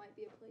like that might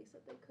be a place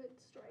that they could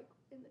strike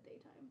in the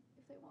daytime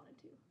if they wanted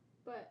to.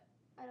 But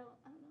I don't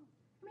know. I mean,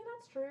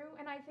 that's true,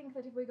 and I think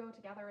that if we go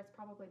together, it's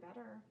probably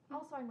better.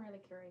 Also, I'm really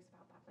curious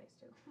about that place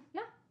too.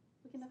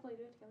 We can definitely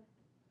do it together.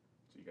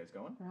 So you guys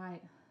going?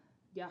 Right.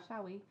 Yeah.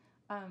 Shall we?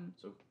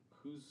 So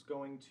who's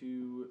going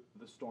to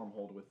the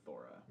Stormhold with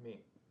Thora? Me.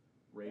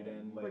 Raiden,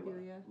 And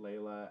Cordelia.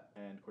 Layla,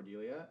 and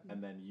Cordelia,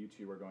 and then you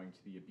two are going to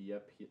the Abia.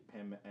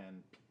 Pim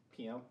and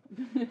Pim.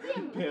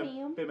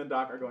 Pim and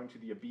Doc are going to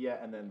the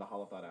Abia, and then the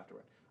Holothot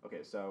afterward.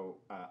 Okay, so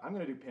I'm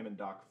going to do Pim and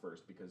Doc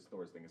first because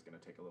Thor's thing is going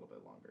to take a little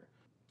bit longer.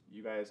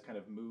 You guys kind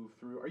of move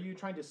through. Are you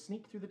trying to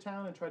sneak through the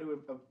town and try to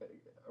arouse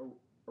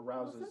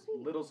Well, as since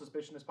we- little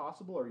suspicion as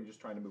possible, or are you just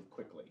trying to move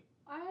quickly?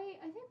 I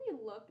think we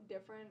look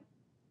different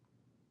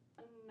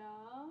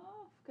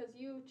enough because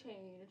you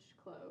changed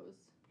clothes.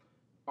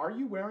 Are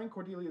you wearing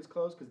Cordelia's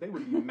clothes? Because they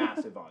would be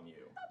massive on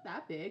you. Not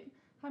that big.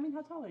 I mean,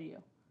 how tall are you?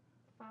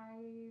 5.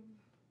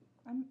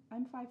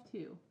 I'm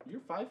 5'2",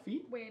 You're 5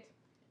 feet? Wait.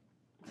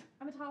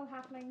 I'm a tall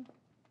halfling,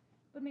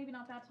 but maybe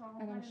not that tall.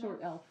 and I I'm don't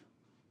short know. elf.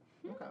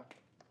 Okay.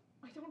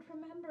 I don't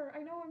remember. I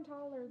know I'm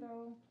taller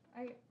though.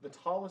 The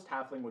tallest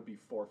halfling would be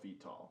 4 feet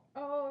tall.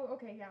 Oh,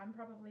 okay, yeah, I'm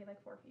probably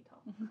like 4 feet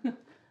tall.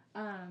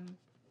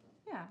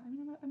 Yeah, I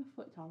mean, I'm a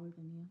foot taller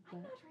than you.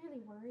 I'm But not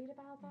really worried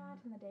about that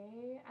in the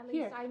day. At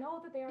Here. least I know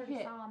that they already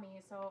Here. saw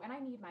me, so and I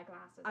need my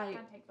glasses. I I-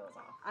 can't take those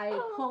off. I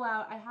pull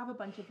out. I have a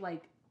bunch of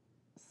like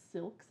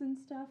silks and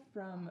stuff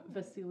from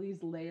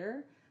Vasili's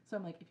lair. So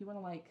I'm like, if you want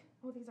to like,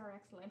 Oh, these are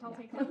excellent. I'll Yeah.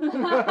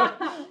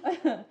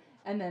 take them.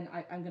 and then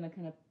I'm gonna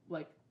kind of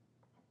like,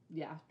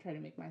 yeah, try to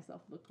make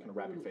myself look like Kinda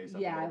wrap a your little- face up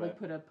a Yeah, I little like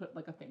bit. put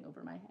like a thing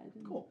over my head.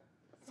 And, Cool.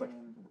 It's like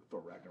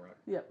Thor Ragnarok.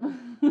 Yep.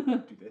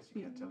 Do this,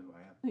 you can't tell who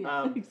I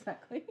am. Yeah,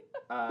 exactly.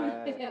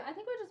 Yeah, I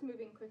think we're just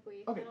moving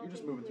quickly. I Okay, don't you're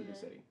just think moving through the we're-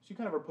 city. So you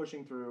kind of are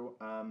pushing through.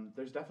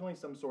 There's definitely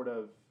some sort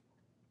of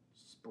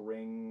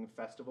spring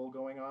festival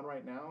going on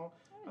right now.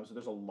 So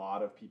there's a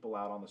lot of people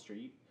out on the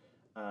street.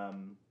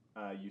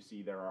 You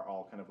see there are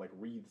all kind of like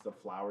wreaths of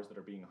flowers that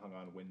are being hung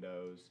on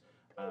windows.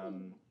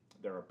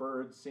 There are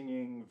birds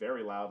singing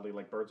very loudly,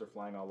 like birds are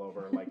flying all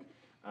over. Like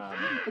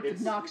It's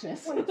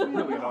obnoxious. It's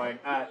really annoying.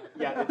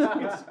 Yeah,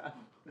 it's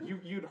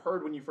you'd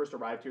heard when you first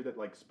arrived here that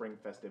like spring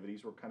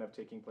festivities were kind of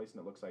taking place, and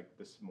it looks like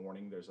this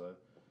morning there's a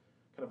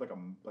kind of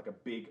like a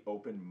big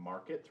open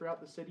market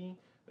throughout the city.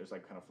 There's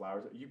like kind of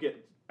flowers. You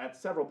get at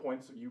several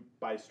points you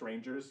by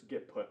strangers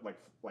get put like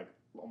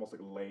almost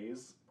like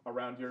leis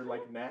around your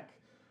like neck.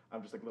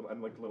 I'm just like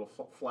little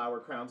flower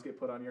crowns get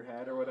put on your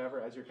head or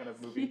whatever as you're kind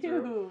of moving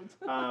through.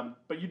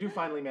 But you do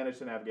finally manage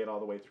to navigate all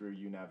the way through.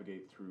 You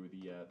navigate through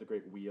the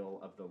great wheel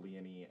of the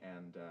Leonie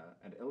and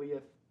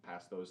Iliath,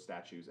 past those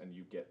statues, and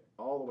you get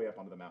all the way up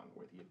onto the mountain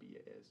where the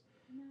Abia is.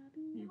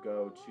 You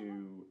go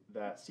to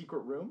that secret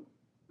room.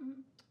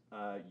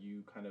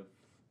 You kind of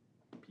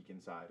peek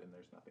inside, and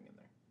there's nothing in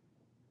there.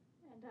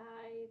 And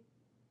I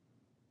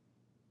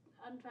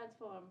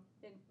untransform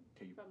Okay,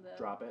 you from the.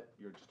 drop it.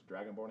 You're just a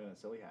dragonborn in a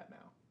silly hat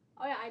now.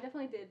 Oh yeah, I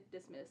definitely did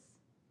dismiss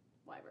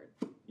Wyvern.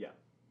 Yeah,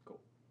 cool.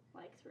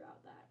 Like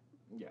throughout that.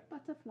 Yeah.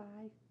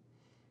 Butterfly.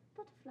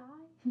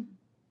 Butterfly.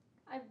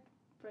 I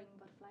bring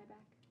Butterfly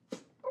back.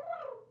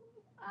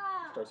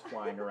 Ah! Starts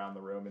flying around the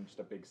room in just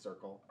a big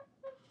circle.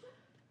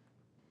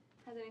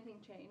 Has anything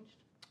changed?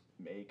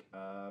 Make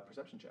a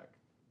perception check.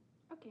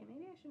 Okay,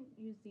 maybe I shouldn't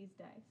use these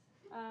dice.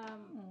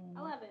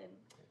 11.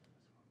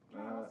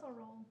 Can I also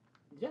roll?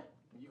 Yeah,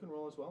 you can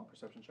roll as well.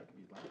 Perception check if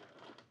you'd like.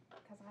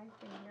 Because I've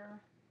been here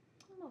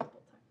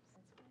multiple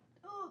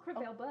times. Oh, crit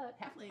fail, but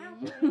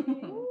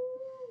Halfling. Ooh.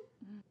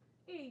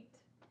 8.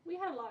 We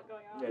had a lot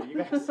going on. Yeah,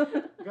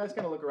 you guys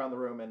kind of look around the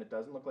room, and it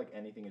doesn't look like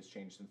anything has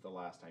changed since the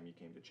last time you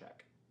came to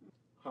check.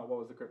 What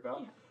was the crit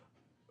fail?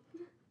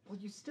 Yeah. Well,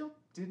 you still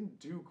didn't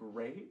do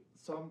great,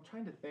 so I'm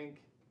trying to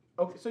think.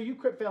 Okay, so you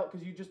crit fail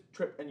because you just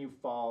trip and you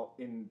fall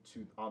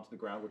onto the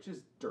ground, which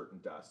is dirt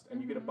and dust,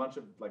 and you get a bunch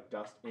of like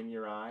dust in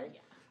your eye,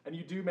 and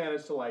you do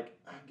manage to like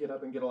get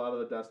up and get a lot of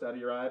the dust out of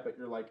your eye, but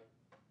you're like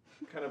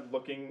kind of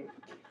looking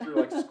through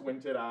like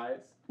squinted eyes,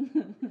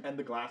 and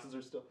the glasses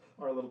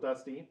are a little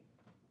dusty,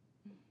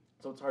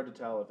 so it's hard to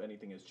tell if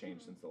anything has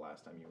changed since the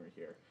last time you were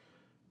here.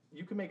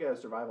 You can make a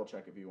survival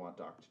check if you want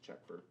Doc to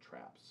check for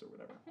traps or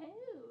whatever. Oh,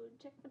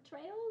 check for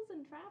trails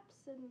and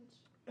traps and.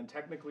 And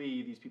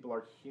technically, these people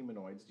are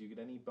humanoids. Do you get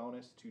any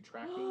bonus to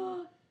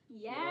tracking?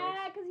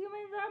 Yeah, because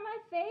humans are my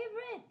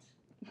favorite.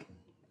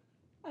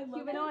 I love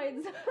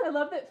Humanoids. I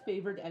love that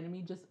favored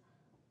enemy just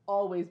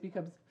always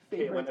becomes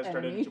favorite Caitlin has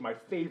turned enemy. into my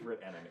favorite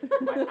enemy.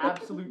 My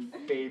absolute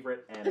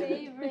favorite enemy.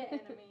 Favorite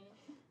enemy.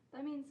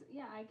 That means,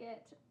 yeah, I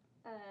get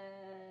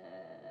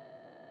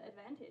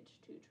advantage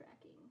to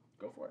tracking.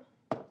 Go for it.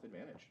 With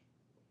advantage.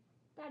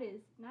 That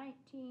is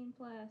 19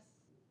 plus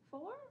 4.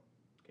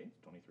 Okay, it's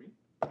 23.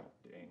 Dang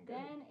good.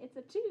 Then it's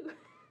a 2.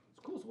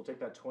 It's cool, so we'll take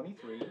that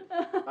 23.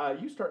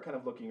 You start kind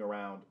of looking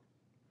around.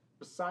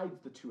 Besides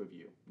the two of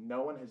you,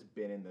 no one has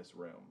been in this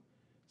room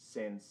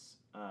since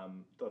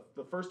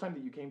the first time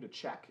that you came to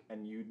check,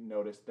 and you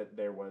noticed that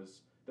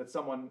that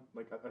someone,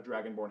 like a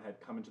Dragonborn,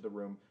 had come into the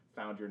room,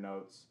 found your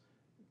notes,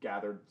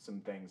 gathered some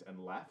things,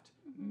 and left.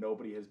 Mm-hmm.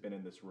 Nobody has been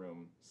in this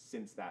room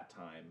since that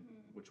time,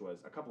 which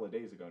was a couple of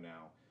days ago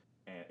now,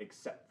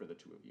 except for the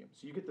two of you.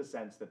 So you get the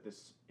sense that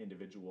this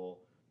individual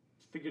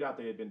figured out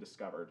they had been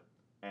discovered,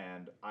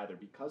 and either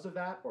because of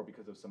that or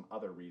because of some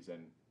other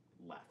reason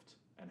left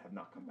and have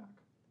not come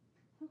back.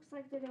 Looks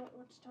like they don't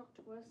want to talk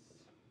to us.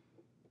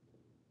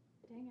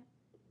 Dang it.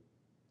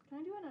 Can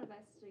I do an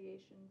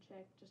investigation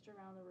check just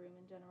around the room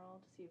in general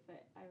to see if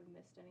I've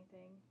missed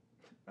anything?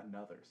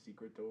 Another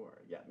secret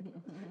door. Yeah.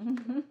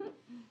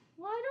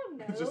 Well, I don't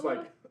know. It's just like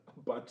a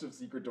bunch of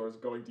secret doors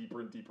going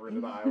deeper and deeper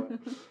into the island.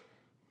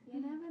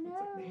 You never know.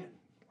 It's like, man,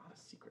 a lot of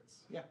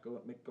secrets. Yeah,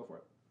 go for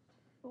it.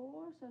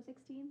 4, so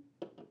 16.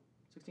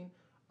 16.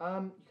 You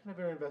kind of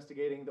are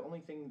investigating. The only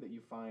thing that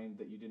you find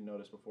that you didn't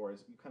notice before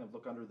is you kind of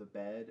look under the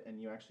bed, and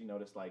you actually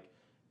notice like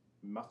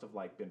must have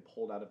like been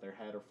pulled out of their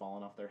head or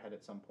fallen off their head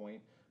at some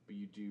point. But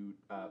you do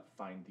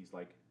find these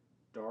like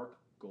dark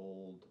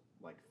gold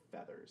like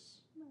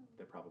feathers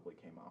that probably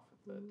came off of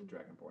the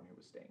Dragonborn who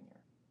was staying here.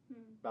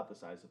 About the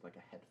size of like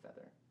a head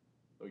feather.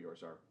 Though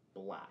yours are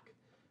black.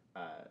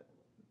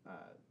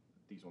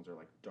 These ones are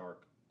like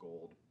dark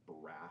gold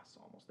brass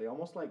almost. They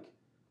almost like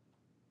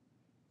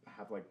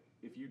have like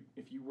if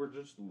you were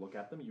to just look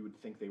at them, you would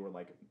think they were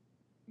like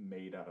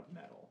made out of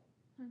metal.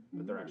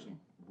 But they're actually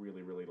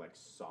really, really like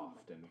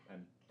soft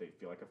and they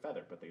feel like a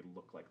feather, but they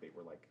look like they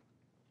were like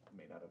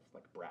made out of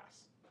like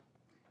brass.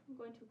 I'm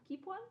going to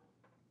keep one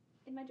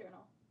in my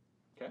journal.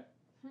 Okay.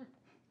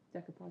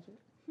 Decoupage it.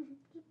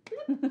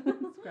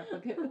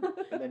 Scrapbook it.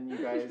 And then do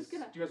you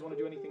guys want to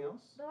do anything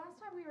else? The last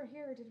time we were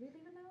here, did we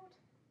leave a note?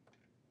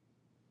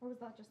 Or was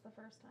that just the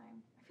first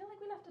time? I feel like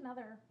we left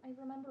another. I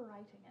remember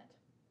writing it.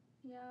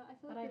 Yeah, I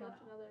feel But like I we don't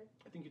left know. another.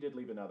 I think you did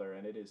leave another,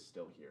 and it is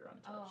still here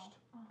untouched.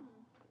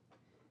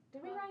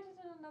 Did we write it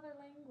in another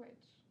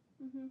language?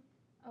 Mm-hmm.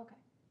 Okay.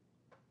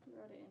 We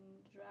wrote it in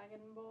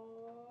Dragon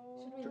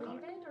Ball. Should we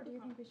leave it, or do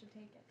you think we should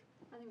take it?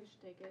 I think we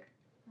should take it.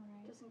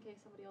 Alright. Just in case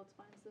somebody else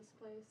finds this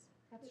place.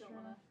 That's we don't true.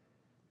 want to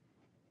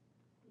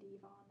leave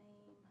our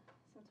name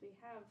since we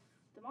have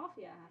the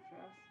Mafia after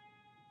us.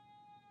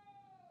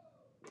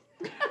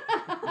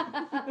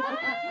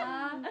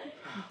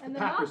 And the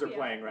Packers Mafia. are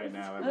playing right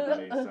now,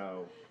 everybody,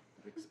 so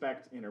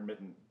expect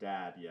intermittent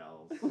dad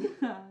yells.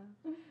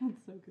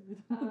 That's so good.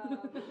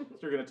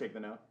 So you're going to take the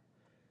note?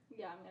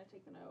 Yeah, I'm going to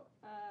take the note.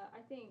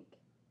 I think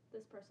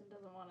this person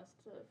doesn't want us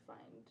to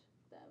find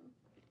them.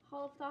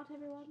 Hall of Thought,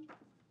 everyone?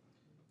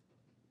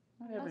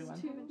 Not Us everyone.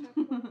 two in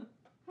Chuckle.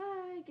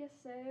 I guess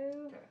so.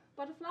 Okay.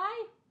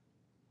 Butterfly?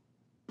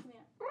 Come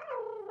here.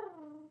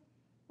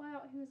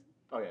 Wow, he was...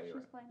 Oh yeah, She you're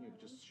was right. flying around.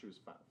 She was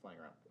flying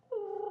around.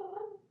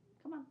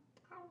 Come on.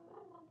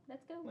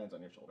 Let's go. Lands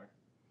on your shoulder.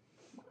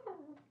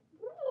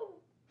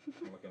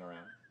 Looking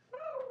around.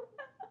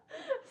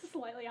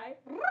 Slightly high.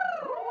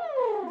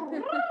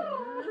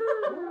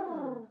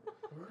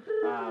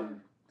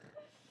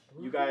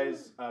 You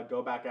guys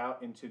go back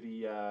out into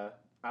the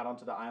out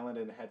onto the island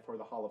and head for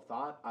the Hall of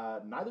Thought.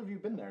 Neither of you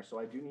have been there, so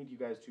I do need you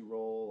guys to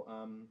roll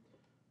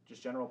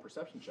just general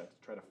perception checks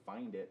to try to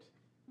find it.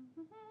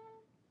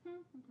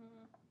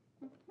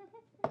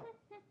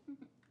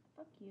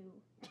 Fuck you.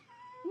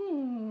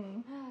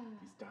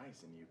 These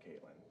dice in you,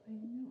 Caitlin.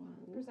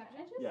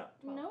 Perception? Yeah.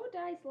 No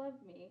dice love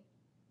me.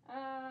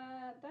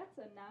 That's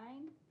a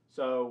 9.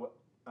 So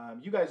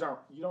you guys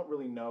you don't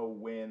really know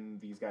when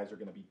these guys are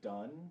going to be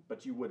done,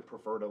 but you would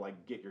prefer to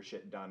like get your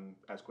shit done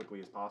as quickly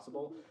as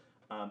possible.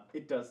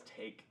 It does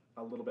take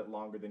a little bit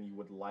longer than you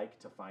would like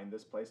to find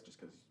this place, just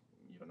because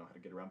you don't know how to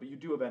get around. But you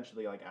do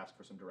eventually like ask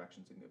for some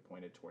directions and get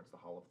pointed towards the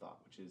Hall of Thought,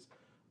 which is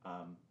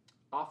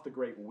off the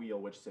Great Wheel,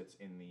 which sits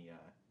in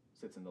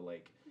the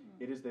lake.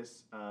 It is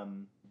this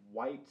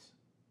white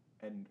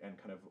and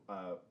kind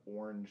of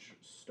orange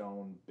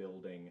stone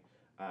building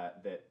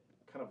that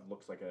kind of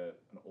looks like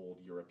an old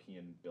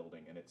European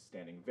building, and it's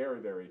standing very,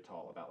 very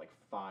tall, about like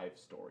 5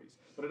 stories.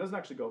 But it doesn't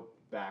actually go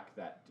back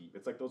that deep.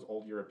 It's like those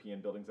old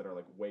European buildings that are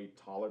like way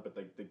taller, but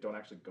they don't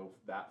actually go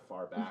that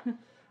far back.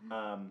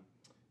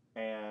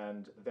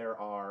 And there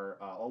are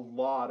a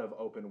lot of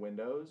open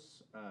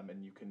windows,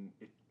 and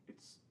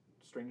it's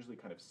strangely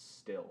kind of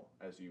still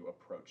as you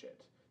approach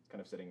it. It's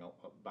kind of sitting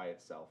by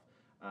itself.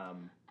 Oh,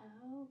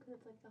 because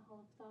it's like the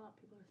Hall of Thought.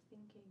 People are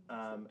thinking.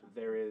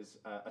 There is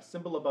a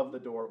symbol above the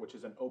door, which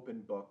is an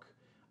open book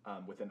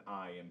with an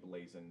eye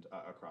emblazoned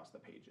across the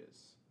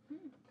pages.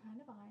 Kind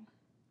of eye.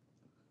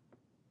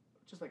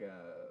 Just like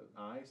a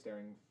eye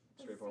staring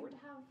straight forward. Does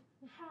it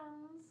seem to have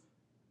hands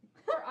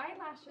or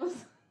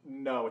eyelashes?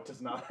 No, it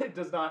does not. It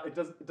does not. It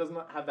does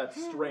not have that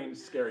strange,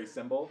 scary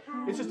symbol.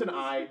 It's just an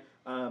eye.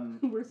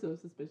 We're so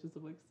suspicious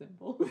of like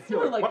symbols.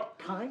 You're like, like, what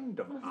kind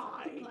of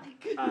eye?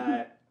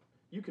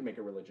 You can make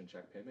a religion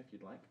check, Pim, if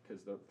you'd like,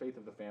 because the faith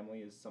of the family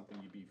is something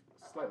you'd be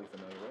slightly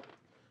familiar with.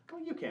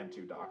 Well, you can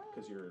too, Doc,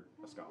 because you're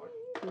a scholar.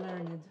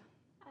 learned.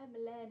 I'm a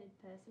learned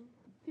person.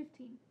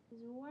 15. Is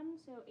 1,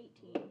 so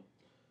 18.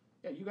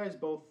 Yeah, you guys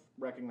both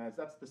recognize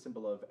that's the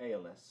symbol of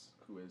Aeolus,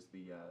 who is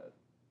the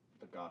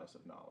goddess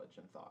of knowledge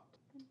and thought.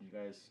 You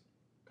guys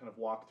kind of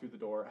walk through the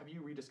door. Have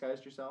you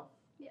redisguised yourself?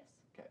 Yes.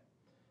 Okay.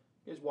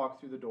 You guys walk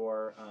through the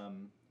door.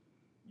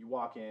 You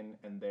walk in,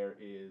 and there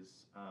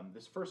is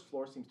this first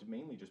floor seems to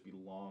mainly just be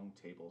long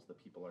tables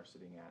that people are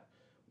sitting at,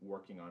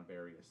 working on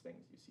various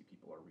things. You see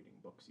people are reading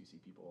books. You see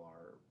people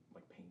are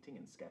like painting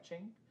and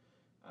sketching.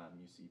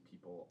 You see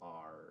people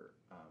are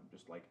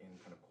just like in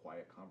kind of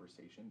quiet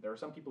conversation. There are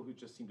some people who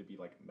just seem to be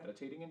like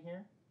meditating in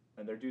here,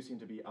 and there do seem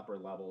to be upper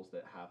levels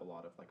that have a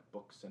lot of like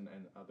books and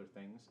other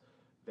things.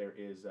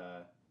 There's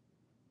a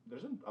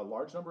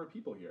large number of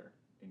people here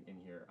in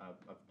here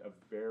of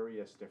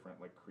various different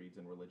like creeds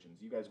and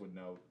religions. You guys would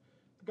know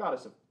the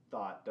goddess of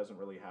thought doesn't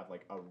really have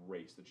like a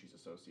race that she's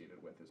associated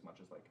with as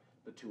much as like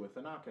the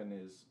Tuathanakan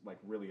is like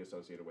really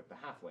associated with the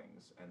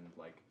halflings, and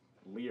like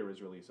Lear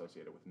is really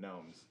associated with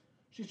gnomes.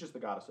 She's just the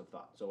goddess of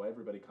thought. So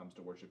everybody comes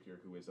to worship here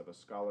who is of a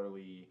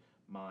scholarly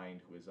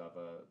mind, who is of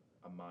a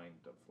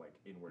mind of like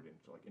inward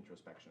like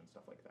introspection and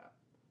stuff like that.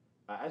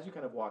 As you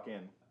kind of walk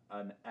in,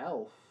 an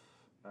elf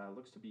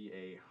looks to be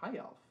a high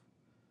elf.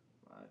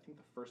 I think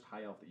the first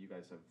high elf that you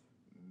guys have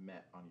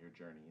met on your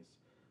journeys,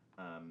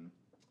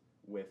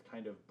 with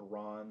kind of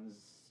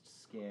bronzed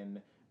skin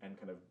and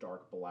kind of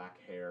dark black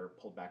hair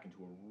pulled back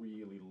into a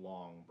really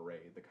long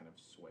braid that kind of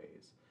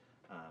sways.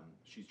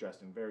 She's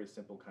dressed in very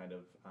simple kind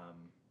of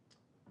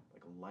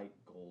like light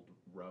gold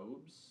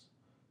robes,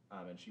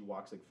 and she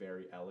walks like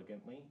very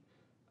elegantly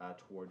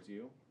towards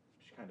you.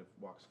 She kind of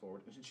walks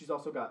forward. She's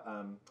also got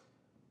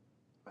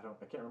I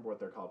can't remember what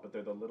they're called, but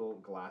they're the little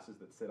glasses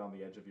that sit on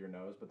the edge of your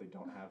nose, but they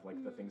don't have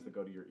like the things that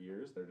go to your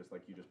ears. They're just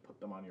like you just put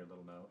them on your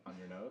little on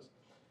your nose,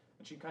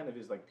 and she kind of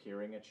is like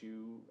peering at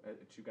you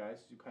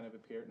guys. You kind of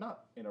appear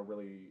not in a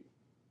really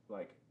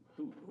like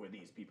who are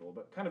these people,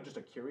 but kind of just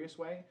a curious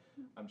way.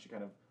 She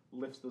kind of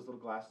lifts those little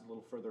glasses a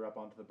little further up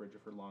onto the bridge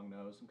of her long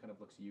nose and kind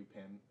of looks at you,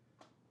 Pim.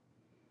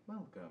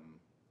 Welcome.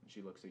 And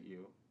she looks at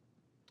you.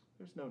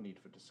 There's no need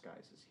for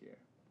disguises here.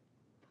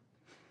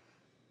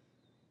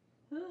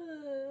 You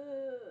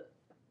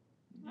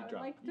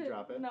drop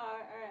it? No,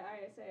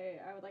 I say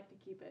I would like to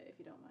keep it if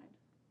you don't mind.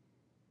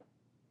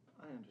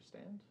 I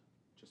understand.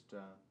 Just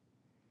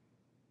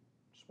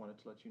wanted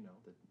to let you know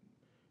that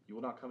you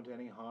will not come to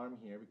any harm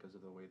here because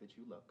of the way that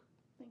you look.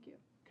 Thank you.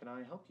 Can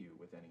I help you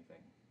with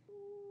anything?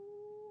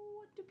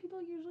 What do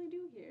people usually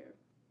do here?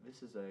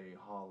 This is a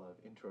hall of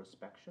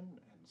introspection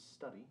and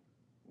study.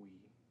 We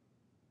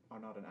are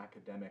not an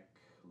academic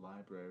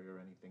library or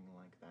anything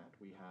like that.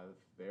 We have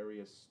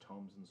various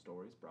tomes and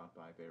stories brought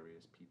by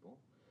various people.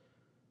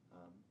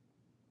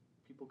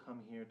 People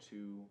come here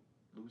to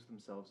lose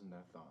themselves in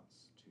their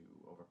thoughts, to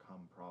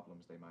overcome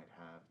problems they might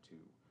have,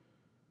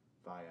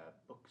 via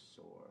books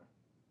or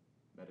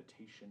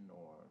meditation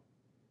or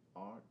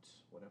art,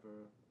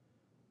 whatever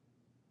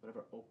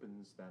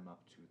opens them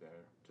up to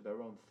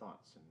their own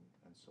thoughts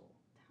and soul.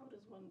 How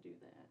does one do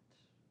that?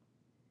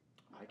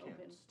 I can't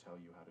tell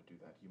you how to do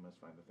that. You must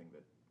find the thing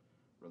that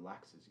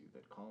relaxes you,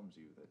 that calms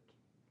you, that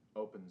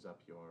opens up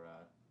your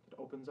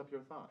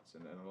thoughts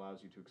and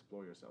allows you to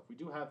explore yourself. We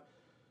do have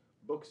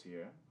books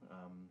here,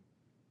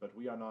 but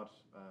we are not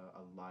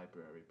a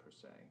library per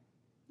se.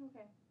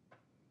 Okay.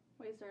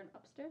 Wait, is there an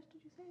upstairs,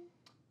 did you say?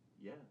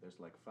 Yeah, there's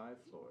like 5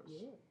 floors.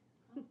 Yeah.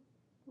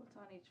 What's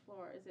on each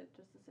floor? Is it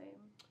just the same?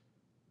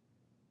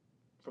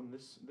 From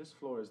this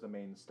floor is the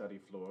main study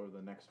floor.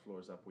 The next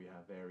floors up we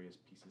have various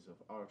pieces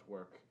of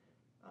artwork,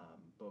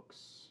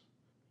 books,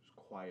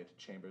 quiet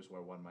chambers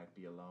where one might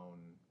be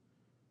alone,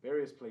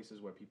 various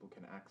places where people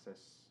can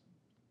access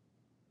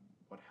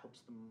what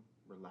helps them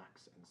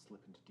relax and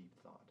slip into deep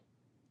thought.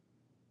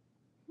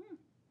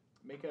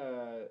 Make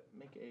a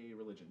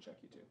religion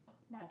check, you two.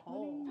 Nat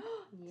 20.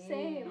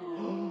 Same.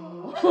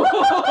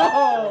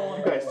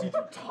 You guys see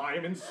through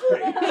time and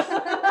space.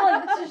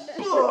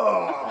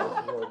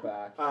 Roll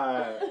back.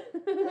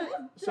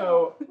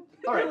 So,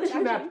 all right,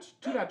 two nat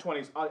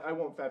 20s. I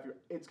won't faff you.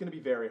 It's going to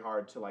be very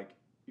hard to like.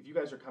 If you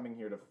guys are coming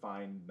here to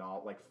find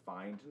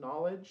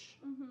knowledge,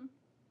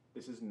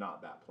 this is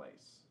not that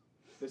place.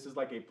 This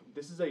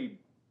is a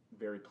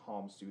very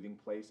calm, soothing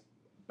place,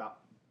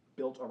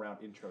 built around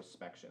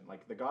introspection.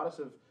 Like the goddess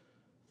of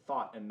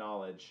thought and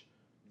knowledge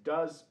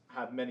does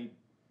have many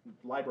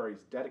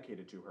libraries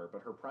dedicated to her,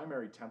 but her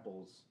primary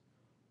temples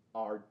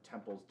are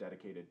temples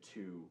dedicated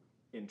to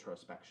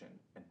introspection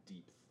and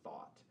deep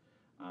thought.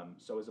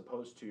 So as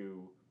opposed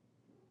to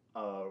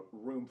a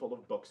room full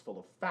of books full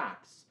of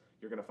facts,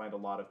 you're going to find a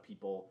lot of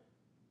people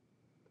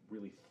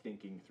really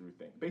thinking through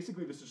things.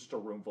 Basically, this is just a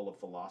room full of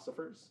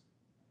philosophers,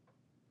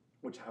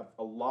 which have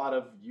a lot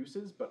of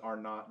uses, but are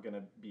not going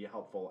to be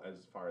helpful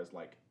as far as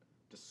like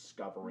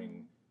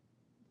discovering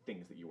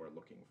things that you are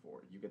looking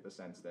for. You get the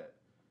sense that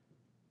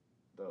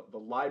the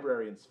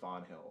library in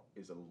Svanhill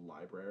is a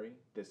library.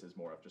 This is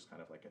more of just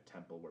kind of like a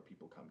temple where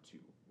people come to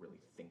really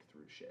think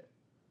through shit.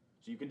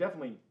 So you can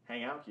definitely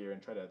hang out here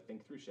and try to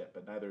think through shit,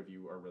 but neither of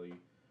you are really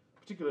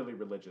particularly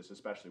religious,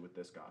 especially with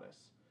this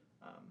goddess.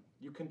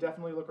 You can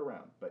definitely look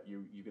around, but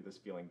you get this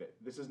feeling that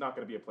this is not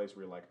going to be a place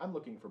where you're like, I'm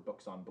looking for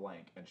books on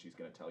blank, and she's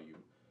going to tell you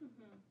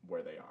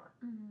where they are.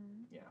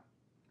 Yeah.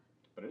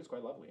 But it is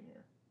quite lovely in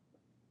here.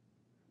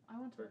 I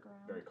want to look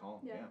around. Very calm,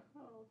 yeah.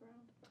 I'll look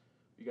around.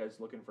 You guys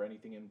looking for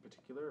anything in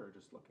particular, or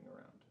just looking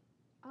around?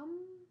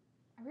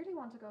 I really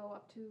want to go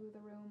up to the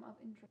room of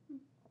interest.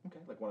 Okay,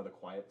 like one of the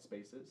quiet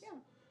spaces? Yeah.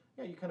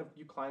 Yeah,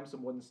 you climb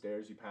some wooden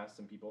stairs, you pass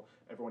some people.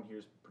 Everyone here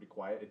is pretty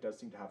quiet. It does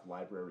seem to have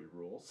library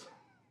rules.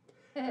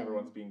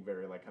 Everyone's being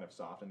very like kind of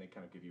soft, and they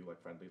kind of give you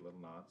like friendly little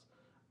nods.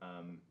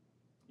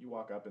 You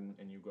walk up and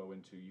you go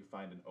into, you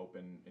find an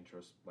open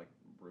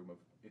room of,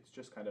 it's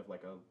just kind of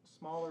like a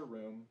smaller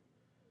room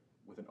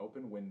with an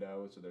open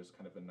window, so there's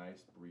kind of a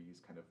nice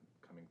breeze kind of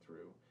coming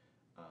through.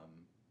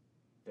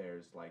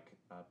 There's like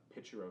a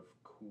pitcher of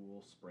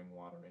cool spring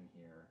water in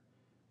here.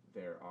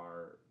 There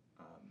are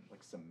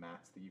like some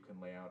mats that you can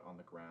lay out on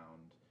the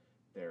ground.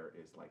 There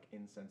is like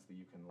incense that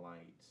you can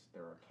light.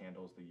 There are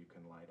candles that you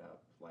can light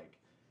up. Like,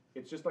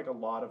 it's just like a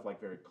lot of like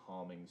very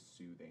calming,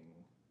 soothing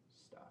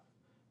stuff.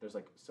 There's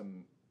like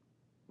some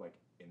like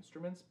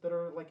instruments that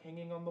are like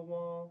hanging on the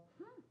wall.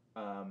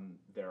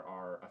 There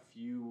are a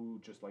few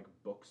just like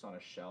books on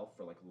a shelf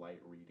for like light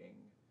reading.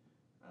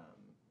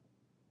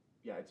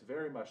 Yeah, it's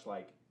very much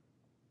like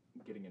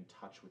getting in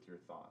touch with your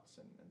thoughts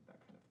and that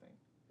kind of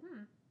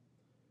thing.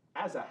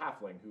 As a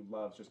halfling who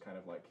loves just kind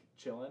of like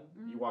chilling,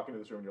 you walk into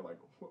this room and you're like,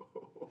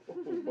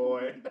 whoa,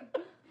 boy.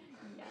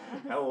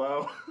 Yes.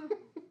 Hello.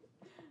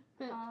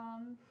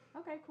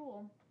 Okay,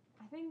 cool.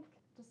 I think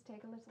just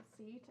take a little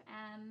seat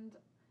and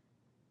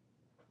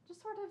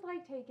just sort of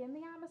like take in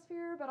the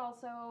atmosphere, but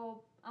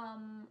also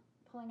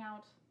pulling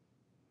out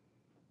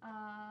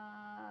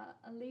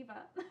a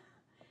lever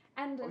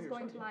and is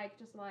going to like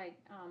just like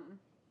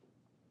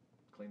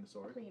clean the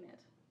sword. Clean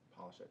it.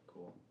 Polish it.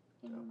 Cool.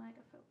 In Dope. like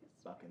a focus.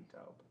 Fucking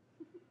dope.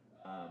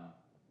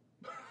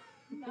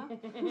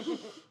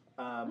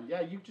 No.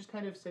 Yeah, you just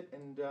kind of sit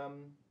and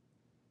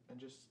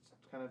just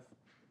kind of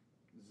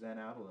zen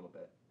out a little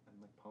bit and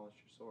like polish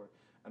your sword.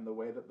 And the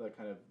way that the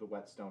kind of the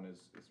whetstone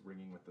is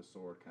ringing with the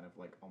sword kind of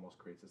like almost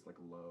creates this like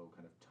low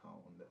kind of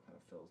tone that kind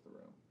of fills the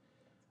room.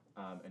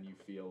 And you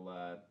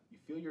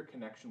feel your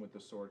connection with the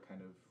sword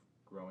kind of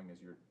growing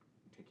as you're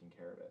taking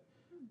care of it.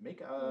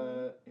 Make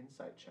a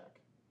insight check.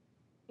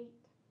 8.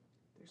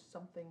 There's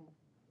something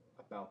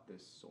about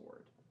this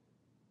sword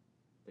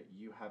that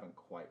you haven't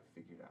quite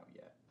figured out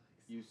yet.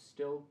 You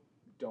still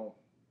don't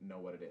know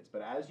what it is.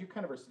 But as you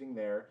kind of are sitting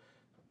there,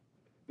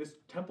 this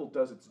temple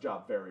does its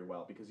job very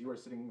well because you are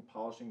sitting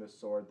polishing this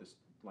sword. This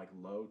like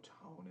low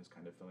tone is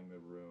kind of filling the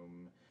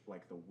room.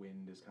 Like the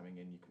wind is coming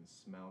in. You can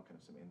smell kind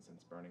of some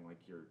incense burning. Like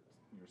your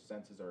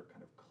senses are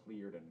kind of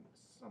cleared and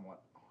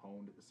somewhat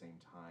honed at the same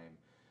time.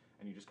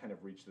 And you just kind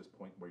of reach this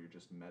point where you're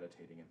just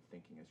meditating and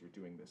thinking as you're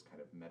doing this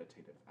kind of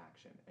meditative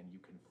action. And you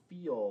can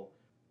feel,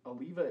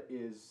 Aliva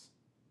is,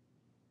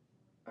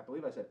 I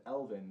believe I said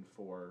Elven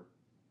for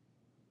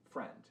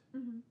friend.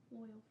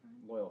 Loyal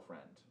friend. Loyal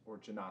friend, or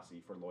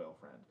Genasi for loyal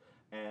friend.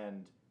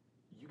 And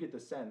you get the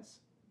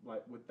sense,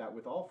 like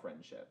with all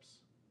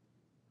friendships,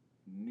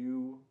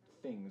 new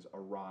things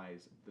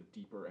arise the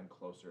deeper and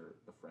closer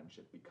the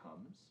friendship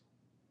becomes.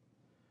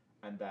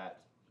 And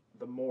that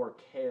the more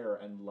care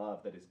and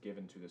love that is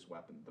given to this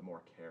weapon, the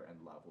more care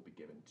and love will be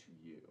given to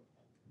you.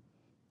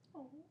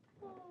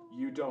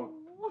 You don't.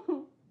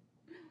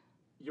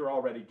 You're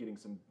already getting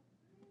some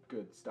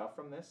good stuff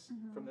from this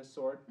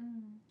sword,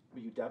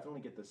 but you definitely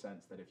get the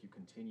sense that if you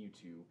continue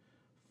to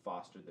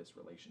foster this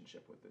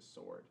relationship with this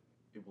sword,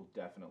 it will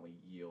definitely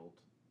yield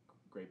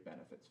great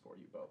benefits for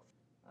you both.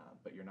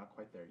 But you're not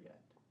quite there yet.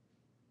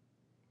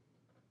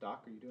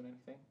 Doc, are you doing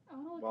anything? I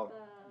want to look Well, at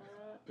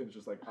the... Pin's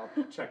just like,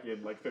 I'll check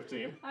in like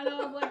 15. I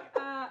know, I'm like,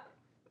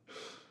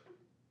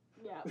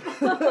 yeah.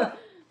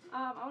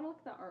 I want to look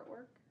at the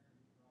artwork.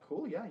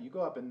 Cool, yeah. You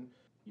go up and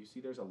you see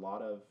there's a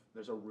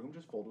room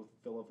just full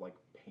of like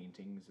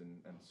paintings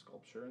and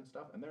sculpture and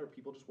stuff. And there are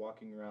people just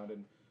walking around,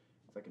 and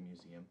it's like a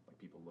museum, like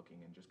people looking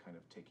and just kind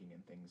of taking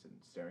in things and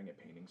staring at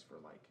paintings for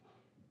like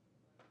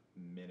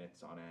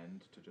minutes on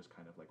end to just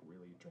kind of like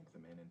really drink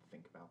them in and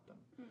think about them.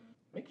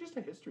 Make just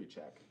a history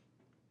check.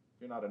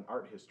 You're not an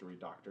art history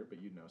doctor,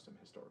 but you know some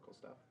historical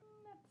stuff.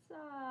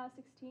 That's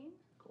 16.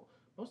 Cool.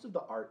 Most of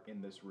the art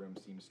in this room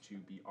seems to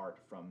be art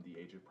from the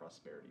Age of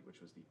Prosperity, which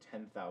was the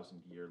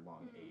 10,000 year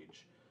long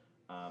age.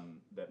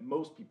 that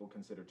most people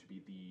consider to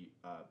be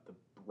the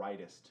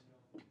brightest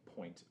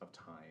point of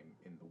time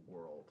in the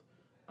world.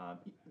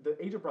 The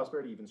Age of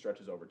Prosperity even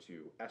stretches over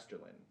to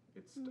Esterlin.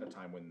 It's a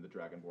time when the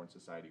Dragonborn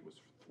society was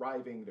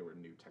thriving. There were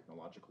new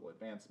technological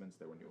advancements.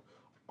 There were new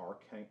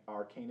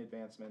arcane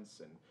advancements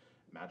and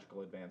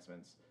magical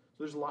advancements.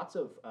 So there's lots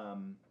of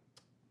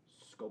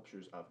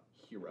sculptures of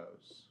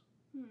heroes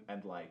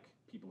and like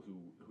people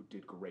who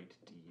did great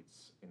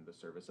deeds in the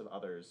service of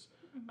others.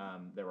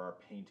 There are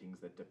paintings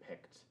that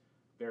depict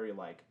very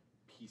like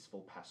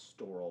peaceful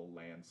pastoral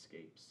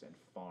landscapes and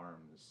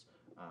farms,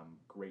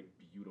 great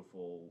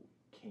beautiful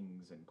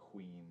kings and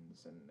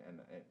queens,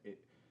 and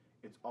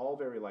it's all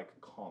very like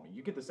calming.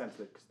 You get the sense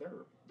that because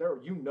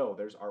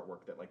there's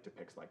artwork that like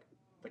depicts like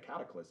the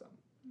cataclysm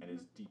and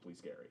is deeply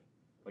scary.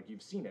 Like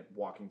you've seen it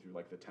walking through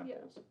like the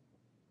temples. Yeah.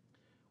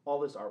 All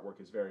this artwork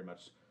is very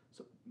much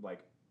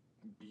like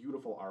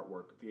beautiful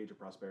artwork. The Age of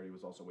Prosperity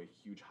was also a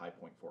huge high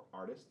point for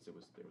artists. There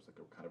was like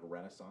a kind of a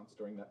renaissance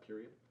during that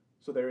period.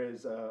 So there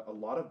is a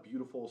lot of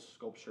beautiful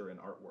sculpture and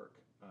artwork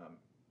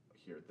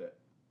here that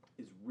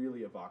is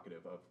really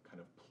evocative of kind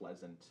of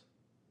pleasant,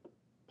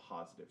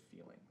 positive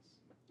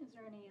feelings. Is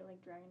there any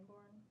like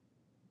Dragonborn?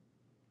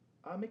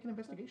 Make an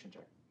investigation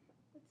check.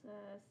 It's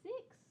a 6.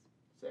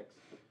 6.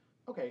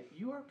 Okay,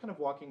 you are kind of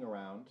walking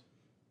around,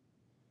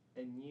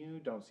 and you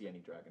don't see any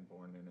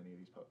Dragonborn in any of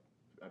these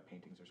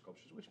paintings or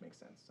sculptures, which makes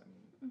sense. I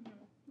mean,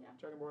 yeah.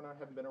 Dragonborn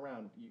haven't been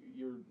around.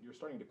 You're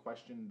starting to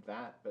question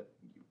that, but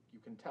you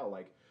can tell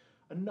like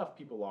enough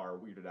people are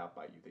weirded out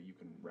by you that you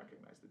can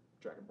recognize that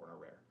Dragonborn are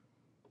rare.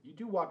 You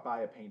do walk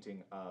by a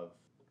painting of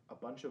a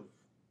bunch of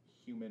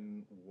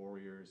human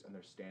warriors, and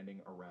they're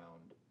standing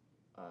around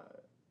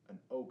an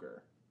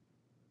ogre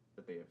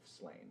that they have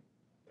slain.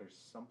 There's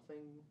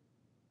something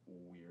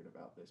weird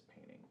about this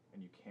painting,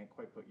 and you can't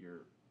quite put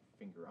your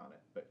finger on it,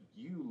 but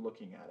you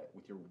looking at it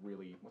with your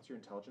what's your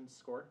intelligence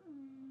score?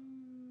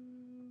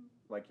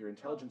 Like your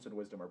intelligence and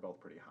wisdom are both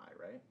pretty high,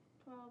 right?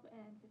 12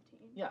 and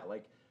 15. Yeah,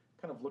 like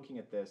kind of looking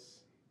at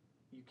this,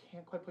 you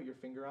can't quite put your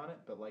finger on it,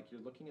 but like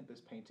you're looking at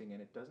this painting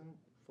and it doesn't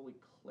fully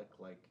click,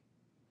 like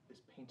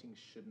this painting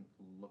shouldn't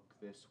look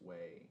this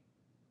way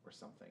or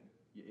something.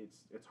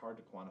 It's hard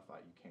to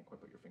quantify. You can't quite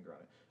put your finger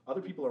on it.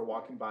 Other people are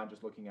walking by and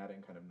just looking at it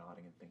and kind of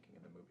nodding and thinking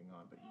and then moving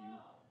on, but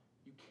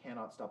you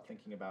cannot stop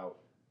thinking about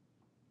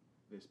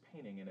this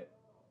painting, and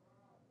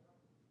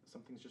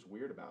something's just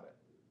weird about it.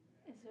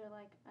 Is there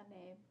like a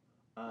name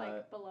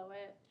like below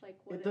it, like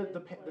what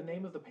the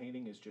name of the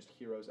painting is just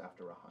Heroes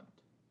After a Hunt.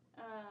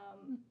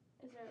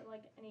 Is there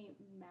like any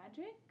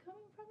magic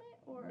coming from it,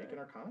 or make an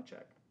Arcana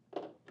check?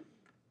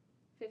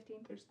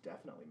 15. There's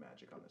definitely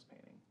magic on this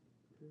painting.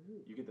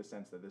 You get the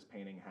sense that this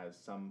painting has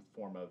some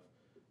form of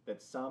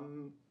that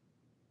some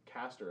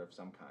caster of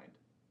some kind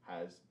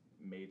has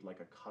made like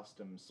a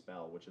custom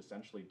spell, which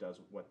essentially does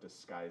what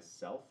Disguise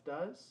Self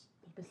does.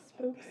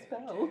 Bespoke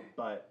spell.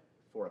 But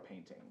for a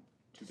painting,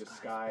 to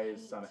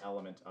disguise some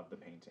element of the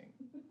painting.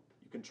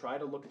 You can try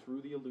to look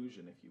through the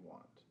illusion if you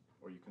want,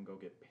 or you can go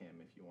get Pim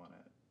if you want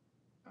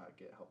to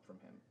get help from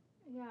him.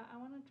 Yeah, I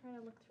want to try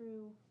to look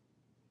through.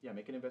 Yeah,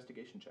 make an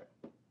investigation check.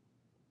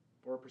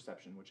 Or a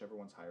perception, whichever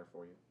one's higher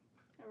for you.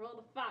 I rolled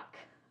a fuck.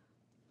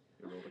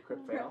 You rolled a crit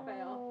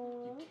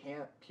fail? You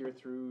can't peer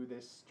through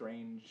this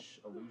strange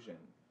illusion.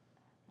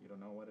 You don't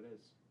know what it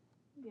is.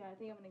 Yeah, I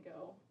think I'm going to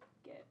go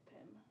get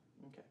Pim.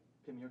 Okay.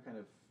 Pim, you're kind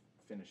of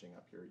finishing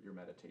up your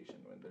meditation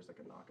when there's like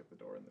a knock at the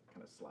door and it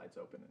kind of slides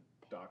open and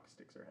Doc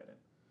sticks her head in.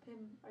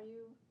 Pim, are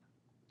you...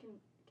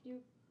 Can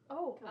you...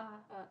 Oh,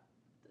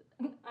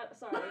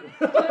 sorry.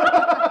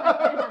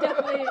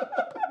 Definitely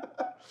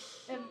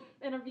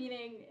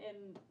intervening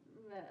in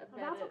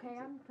that's okay.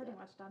 I'm pretty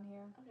much done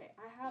here. Okay,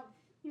 I have...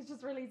 He's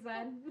just really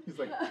zen. He's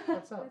like,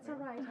 what's up? It's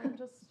alright. I'm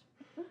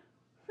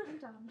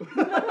done.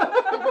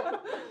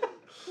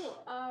 Cool.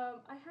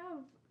 I have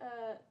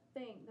a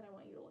thing that I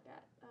want you to look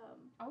at.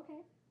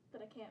 Okay.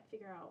 That I can't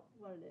figure out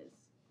what it is.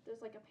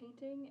 There's like a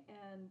painting,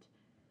 and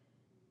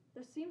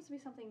there seems to be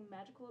something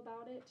magical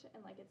about it,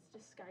 and like it's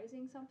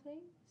disguising something.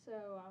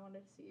 So I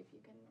wanted to see if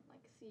you can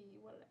like see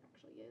what it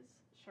actually is.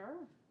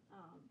 Sure.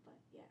 But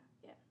yeah.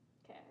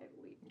 Okay, I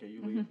lead. Okay,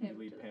 you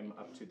lead Pim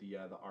up to the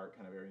art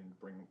kind of area and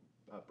bring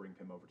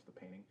Pim over to the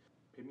painting.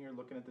 Pim, you're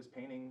looking at this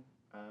painting,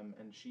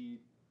 and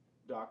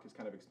Doc is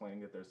kind of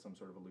explaining that there's some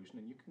sort of illusion,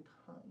 and you can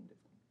kind of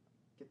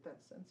get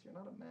that sense you're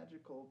not a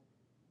magical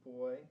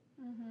boy.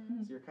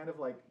 So you're kind of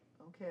like,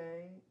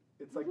 okay.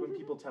 It's like when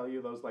people tell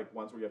you those like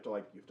ones where you have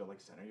to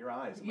center your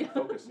eyes and like,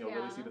 focus, and you'll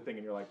really see the thing,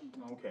 and you're like,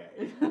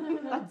 okay.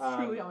 That's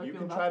truly how I you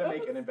feel can about try to those.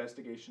 make an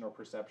investigation or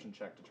perception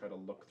check to try to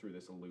look through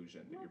this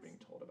illusion that you're being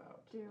told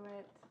about. Do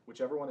it.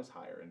 Whichever one is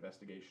higher,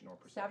 investigation or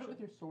perception. Stab it with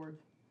your sword.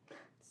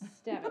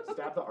 Stab it.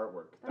 Stab the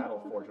artwork.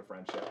 That'll forge a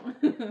friendship.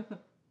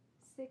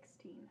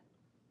 16.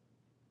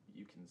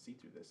 You can see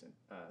through this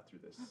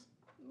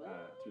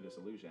through this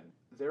illusion.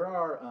 There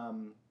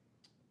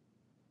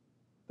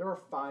are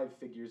 5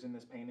 figures in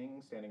this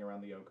painting standing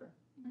around the ogre.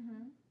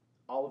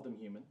 All of them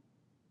human.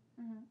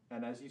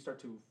 And as you start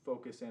to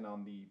focus in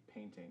on the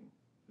painting,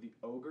 the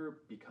ogre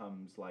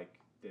becomes like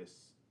this,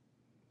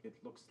 it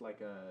looks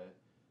like a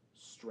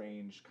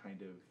strange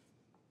kind of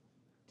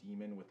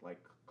demon with like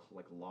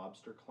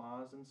lobster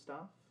claws and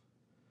stuff.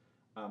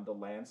 The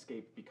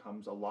landscape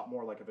becomes a lot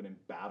more like of an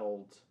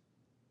embattled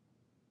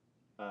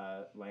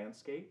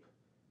landscape,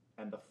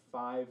 and the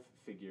 5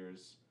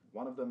 figures,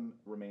 one of them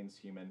remains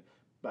human,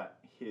 but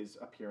his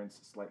appearance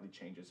slightly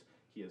changes.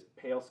 He has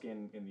pale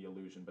skin in the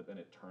illusion, but then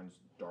it turns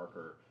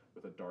darker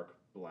with a dark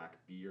black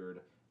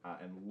beard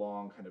and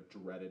long kind of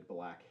dreaded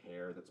black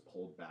hair that's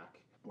pulled back,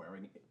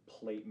 wearing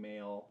plate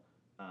mail,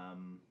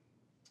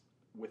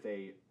 with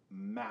a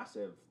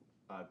massive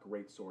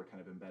great sword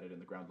kind of embedded in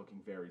the ground,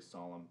 looking very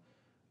solemn,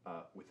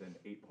 with an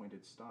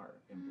 8-pointed star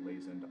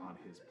emblazoned on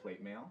his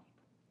plate mail.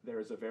 There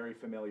is a very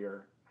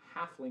familiar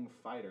halfling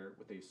fighter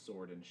with a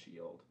sword and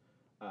shield,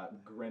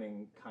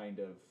 grinning kind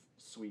of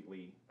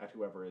sweetly at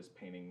whoever is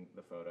painting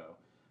the photo,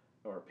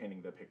 or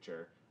painting the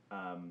picture,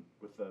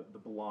 with the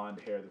blonde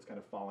hair that's kind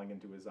of falling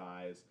into his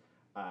eyes,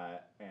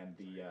 and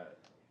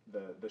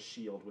the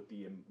shield with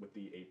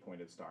the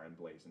 8-pointed star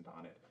emblazoned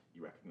on it.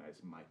 You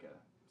recognize Micah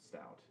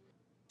Stout.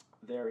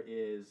 There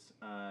is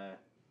a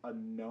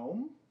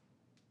gnome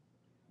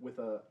with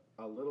a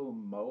little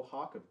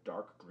mohawk of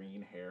dark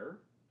green hair,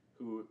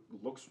 who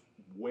looks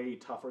way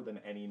tougher than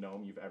any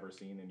gnome you've ever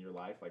seen in your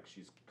life. Like,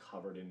 she's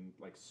covered in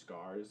like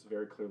scars,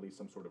 very clearly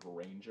some sort of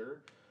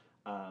ranger.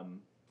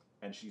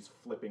 And she's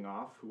flipping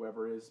off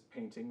whoever is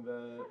painting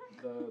the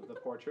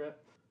portrait.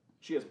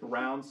 She has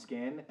brown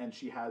skin, and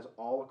she has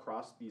all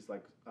across these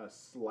like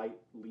slight,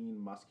 lean,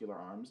 muscular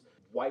arms,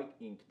 white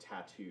ink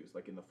tattoos,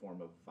 like in the form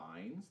of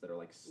vines that are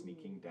like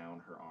sneaking down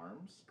her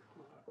arms.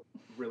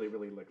 Really,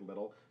 really like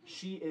little.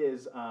 She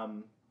is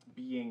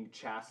being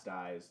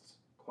chastised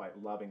quite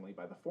lovingly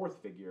by the 4th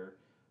figure,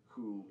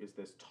 who is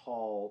this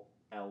tall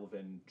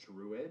elven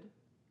druid,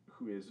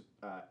 who is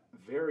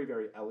very,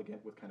 very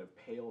elegant with kind of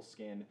pale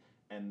skin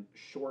and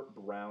short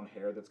brown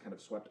hair that's kind of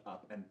swept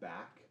up and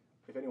back.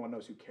 If anyone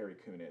knows who Carrie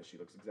Coon is, she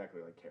looks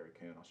exactly like Carrie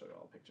Coon. I'll show you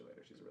all a picture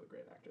later. She's a really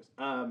great actress.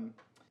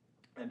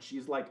 And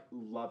she's like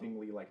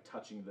lovingly like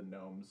touching the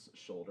gnome's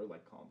shoulder,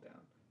 like, calm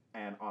down.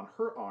 And on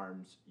her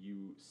arms,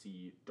 you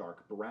see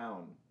dark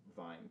brown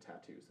vine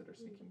tattoos that are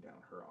sneaking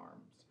down her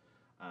arms.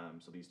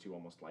 So these two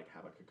almost like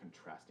have like a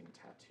contrasting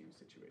tattoo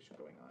situation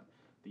going on.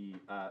 The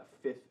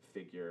 5th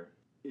figure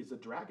is a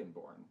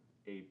dragonborn,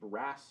 a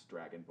brass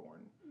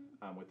dragonborn,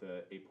 with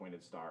a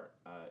 8-pointed star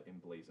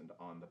emblazoned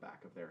on the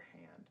back of their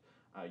hand.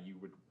 You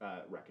would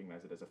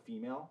recognize it as a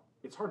female.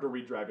 It's hard to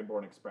read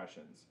dragonborn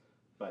expressions,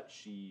 but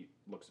she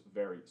looks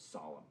very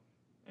solemn,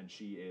 and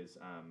she is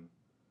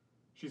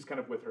she's kind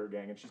of with her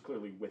gang, and she's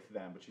clearly with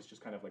them, but she's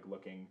just kind of like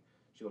looking.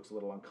 She looks a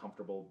little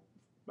uncomfortable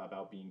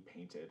about being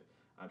painted.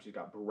 She's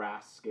got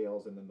brass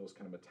scales and then those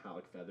kind of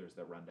metallic feathers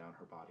that run down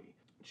her body.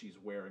 She's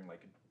wearing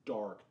like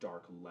dark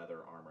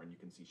leather armor, and you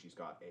can see she's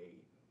got a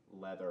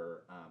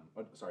leather,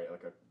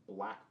 like a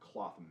black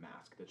cloth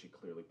mask that she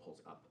clearly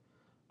pulls up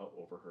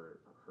over her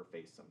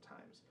face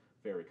sometimes.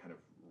 Very kind of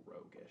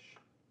roguish.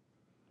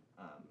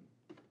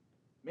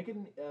 Make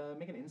an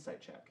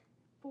insight check.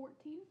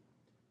 14.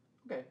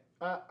 Okay.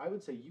 I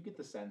would say you get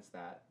the sense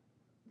that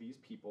these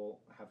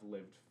people have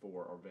lived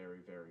for a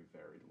very, very,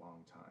 very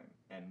long time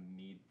and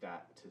need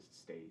that to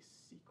stay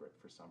secret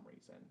for some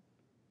reason.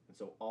 And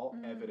so all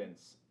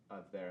evidence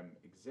of them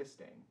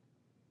existing,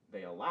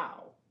 they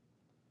allow,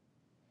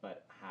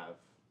 but have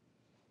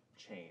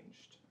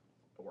changed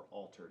or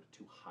altered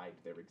to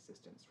hide their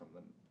existence from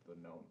the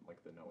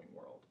knowing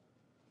world.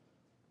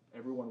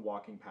 Everyone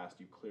walking past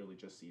you clearly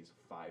just sees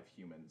 5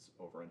 humans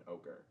over an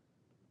ogre,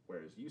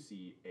 whereas you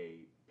see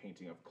a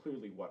painting of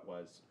clearly what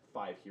was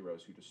 5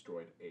 heroes who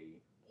destroyed a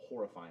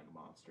horrifying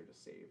monster to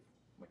save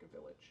like a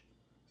village.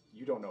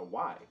 You don't know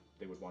why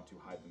they would want to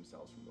hide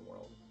themselves from the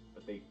world,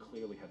 but they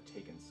clearly have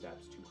taken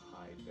steps to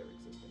hide their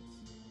existence.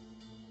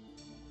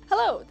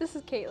 Hello, this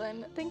is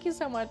Caitlin. Thank you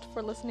so much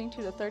for listening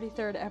to the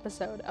 33rd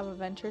episode of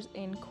Adventures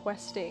in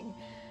Questing.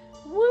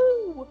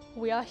 Woo!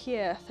 We are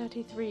here,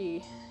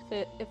 33.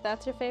 If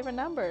that's your favorite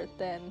number,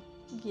 then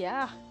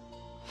yeah.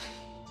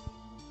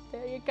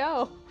 There you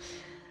go.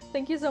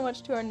 Thank you so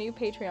much to our new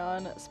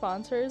Patreon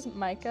sponsors,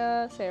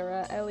 Micah,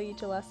 Sarah, Ellie,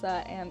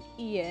 Jalessa, and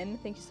Ian.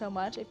 Thank you so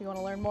much. If you want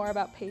to learn more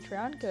about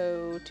Patreon,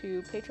 go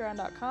to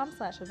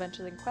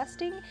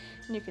patreon.com/adventuresinquesting,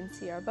 and you can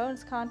see our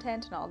bonus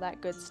content and all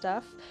that good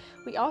stuff.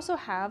 We also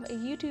have a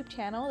YouTube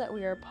channel that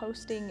we are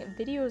posting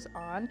videos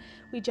on.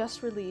 We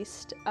just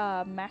released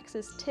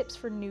Max's tips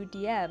for new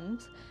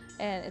DMs,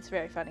 and it's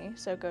very funny,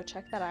 so go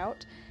check that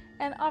out.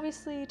 And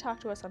obviously, talk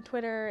to us on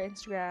Twitter,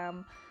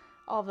 Instagram,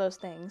 all of those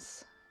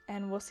things.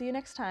 And we'll see you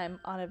next time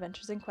on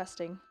Adventures in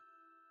Questing.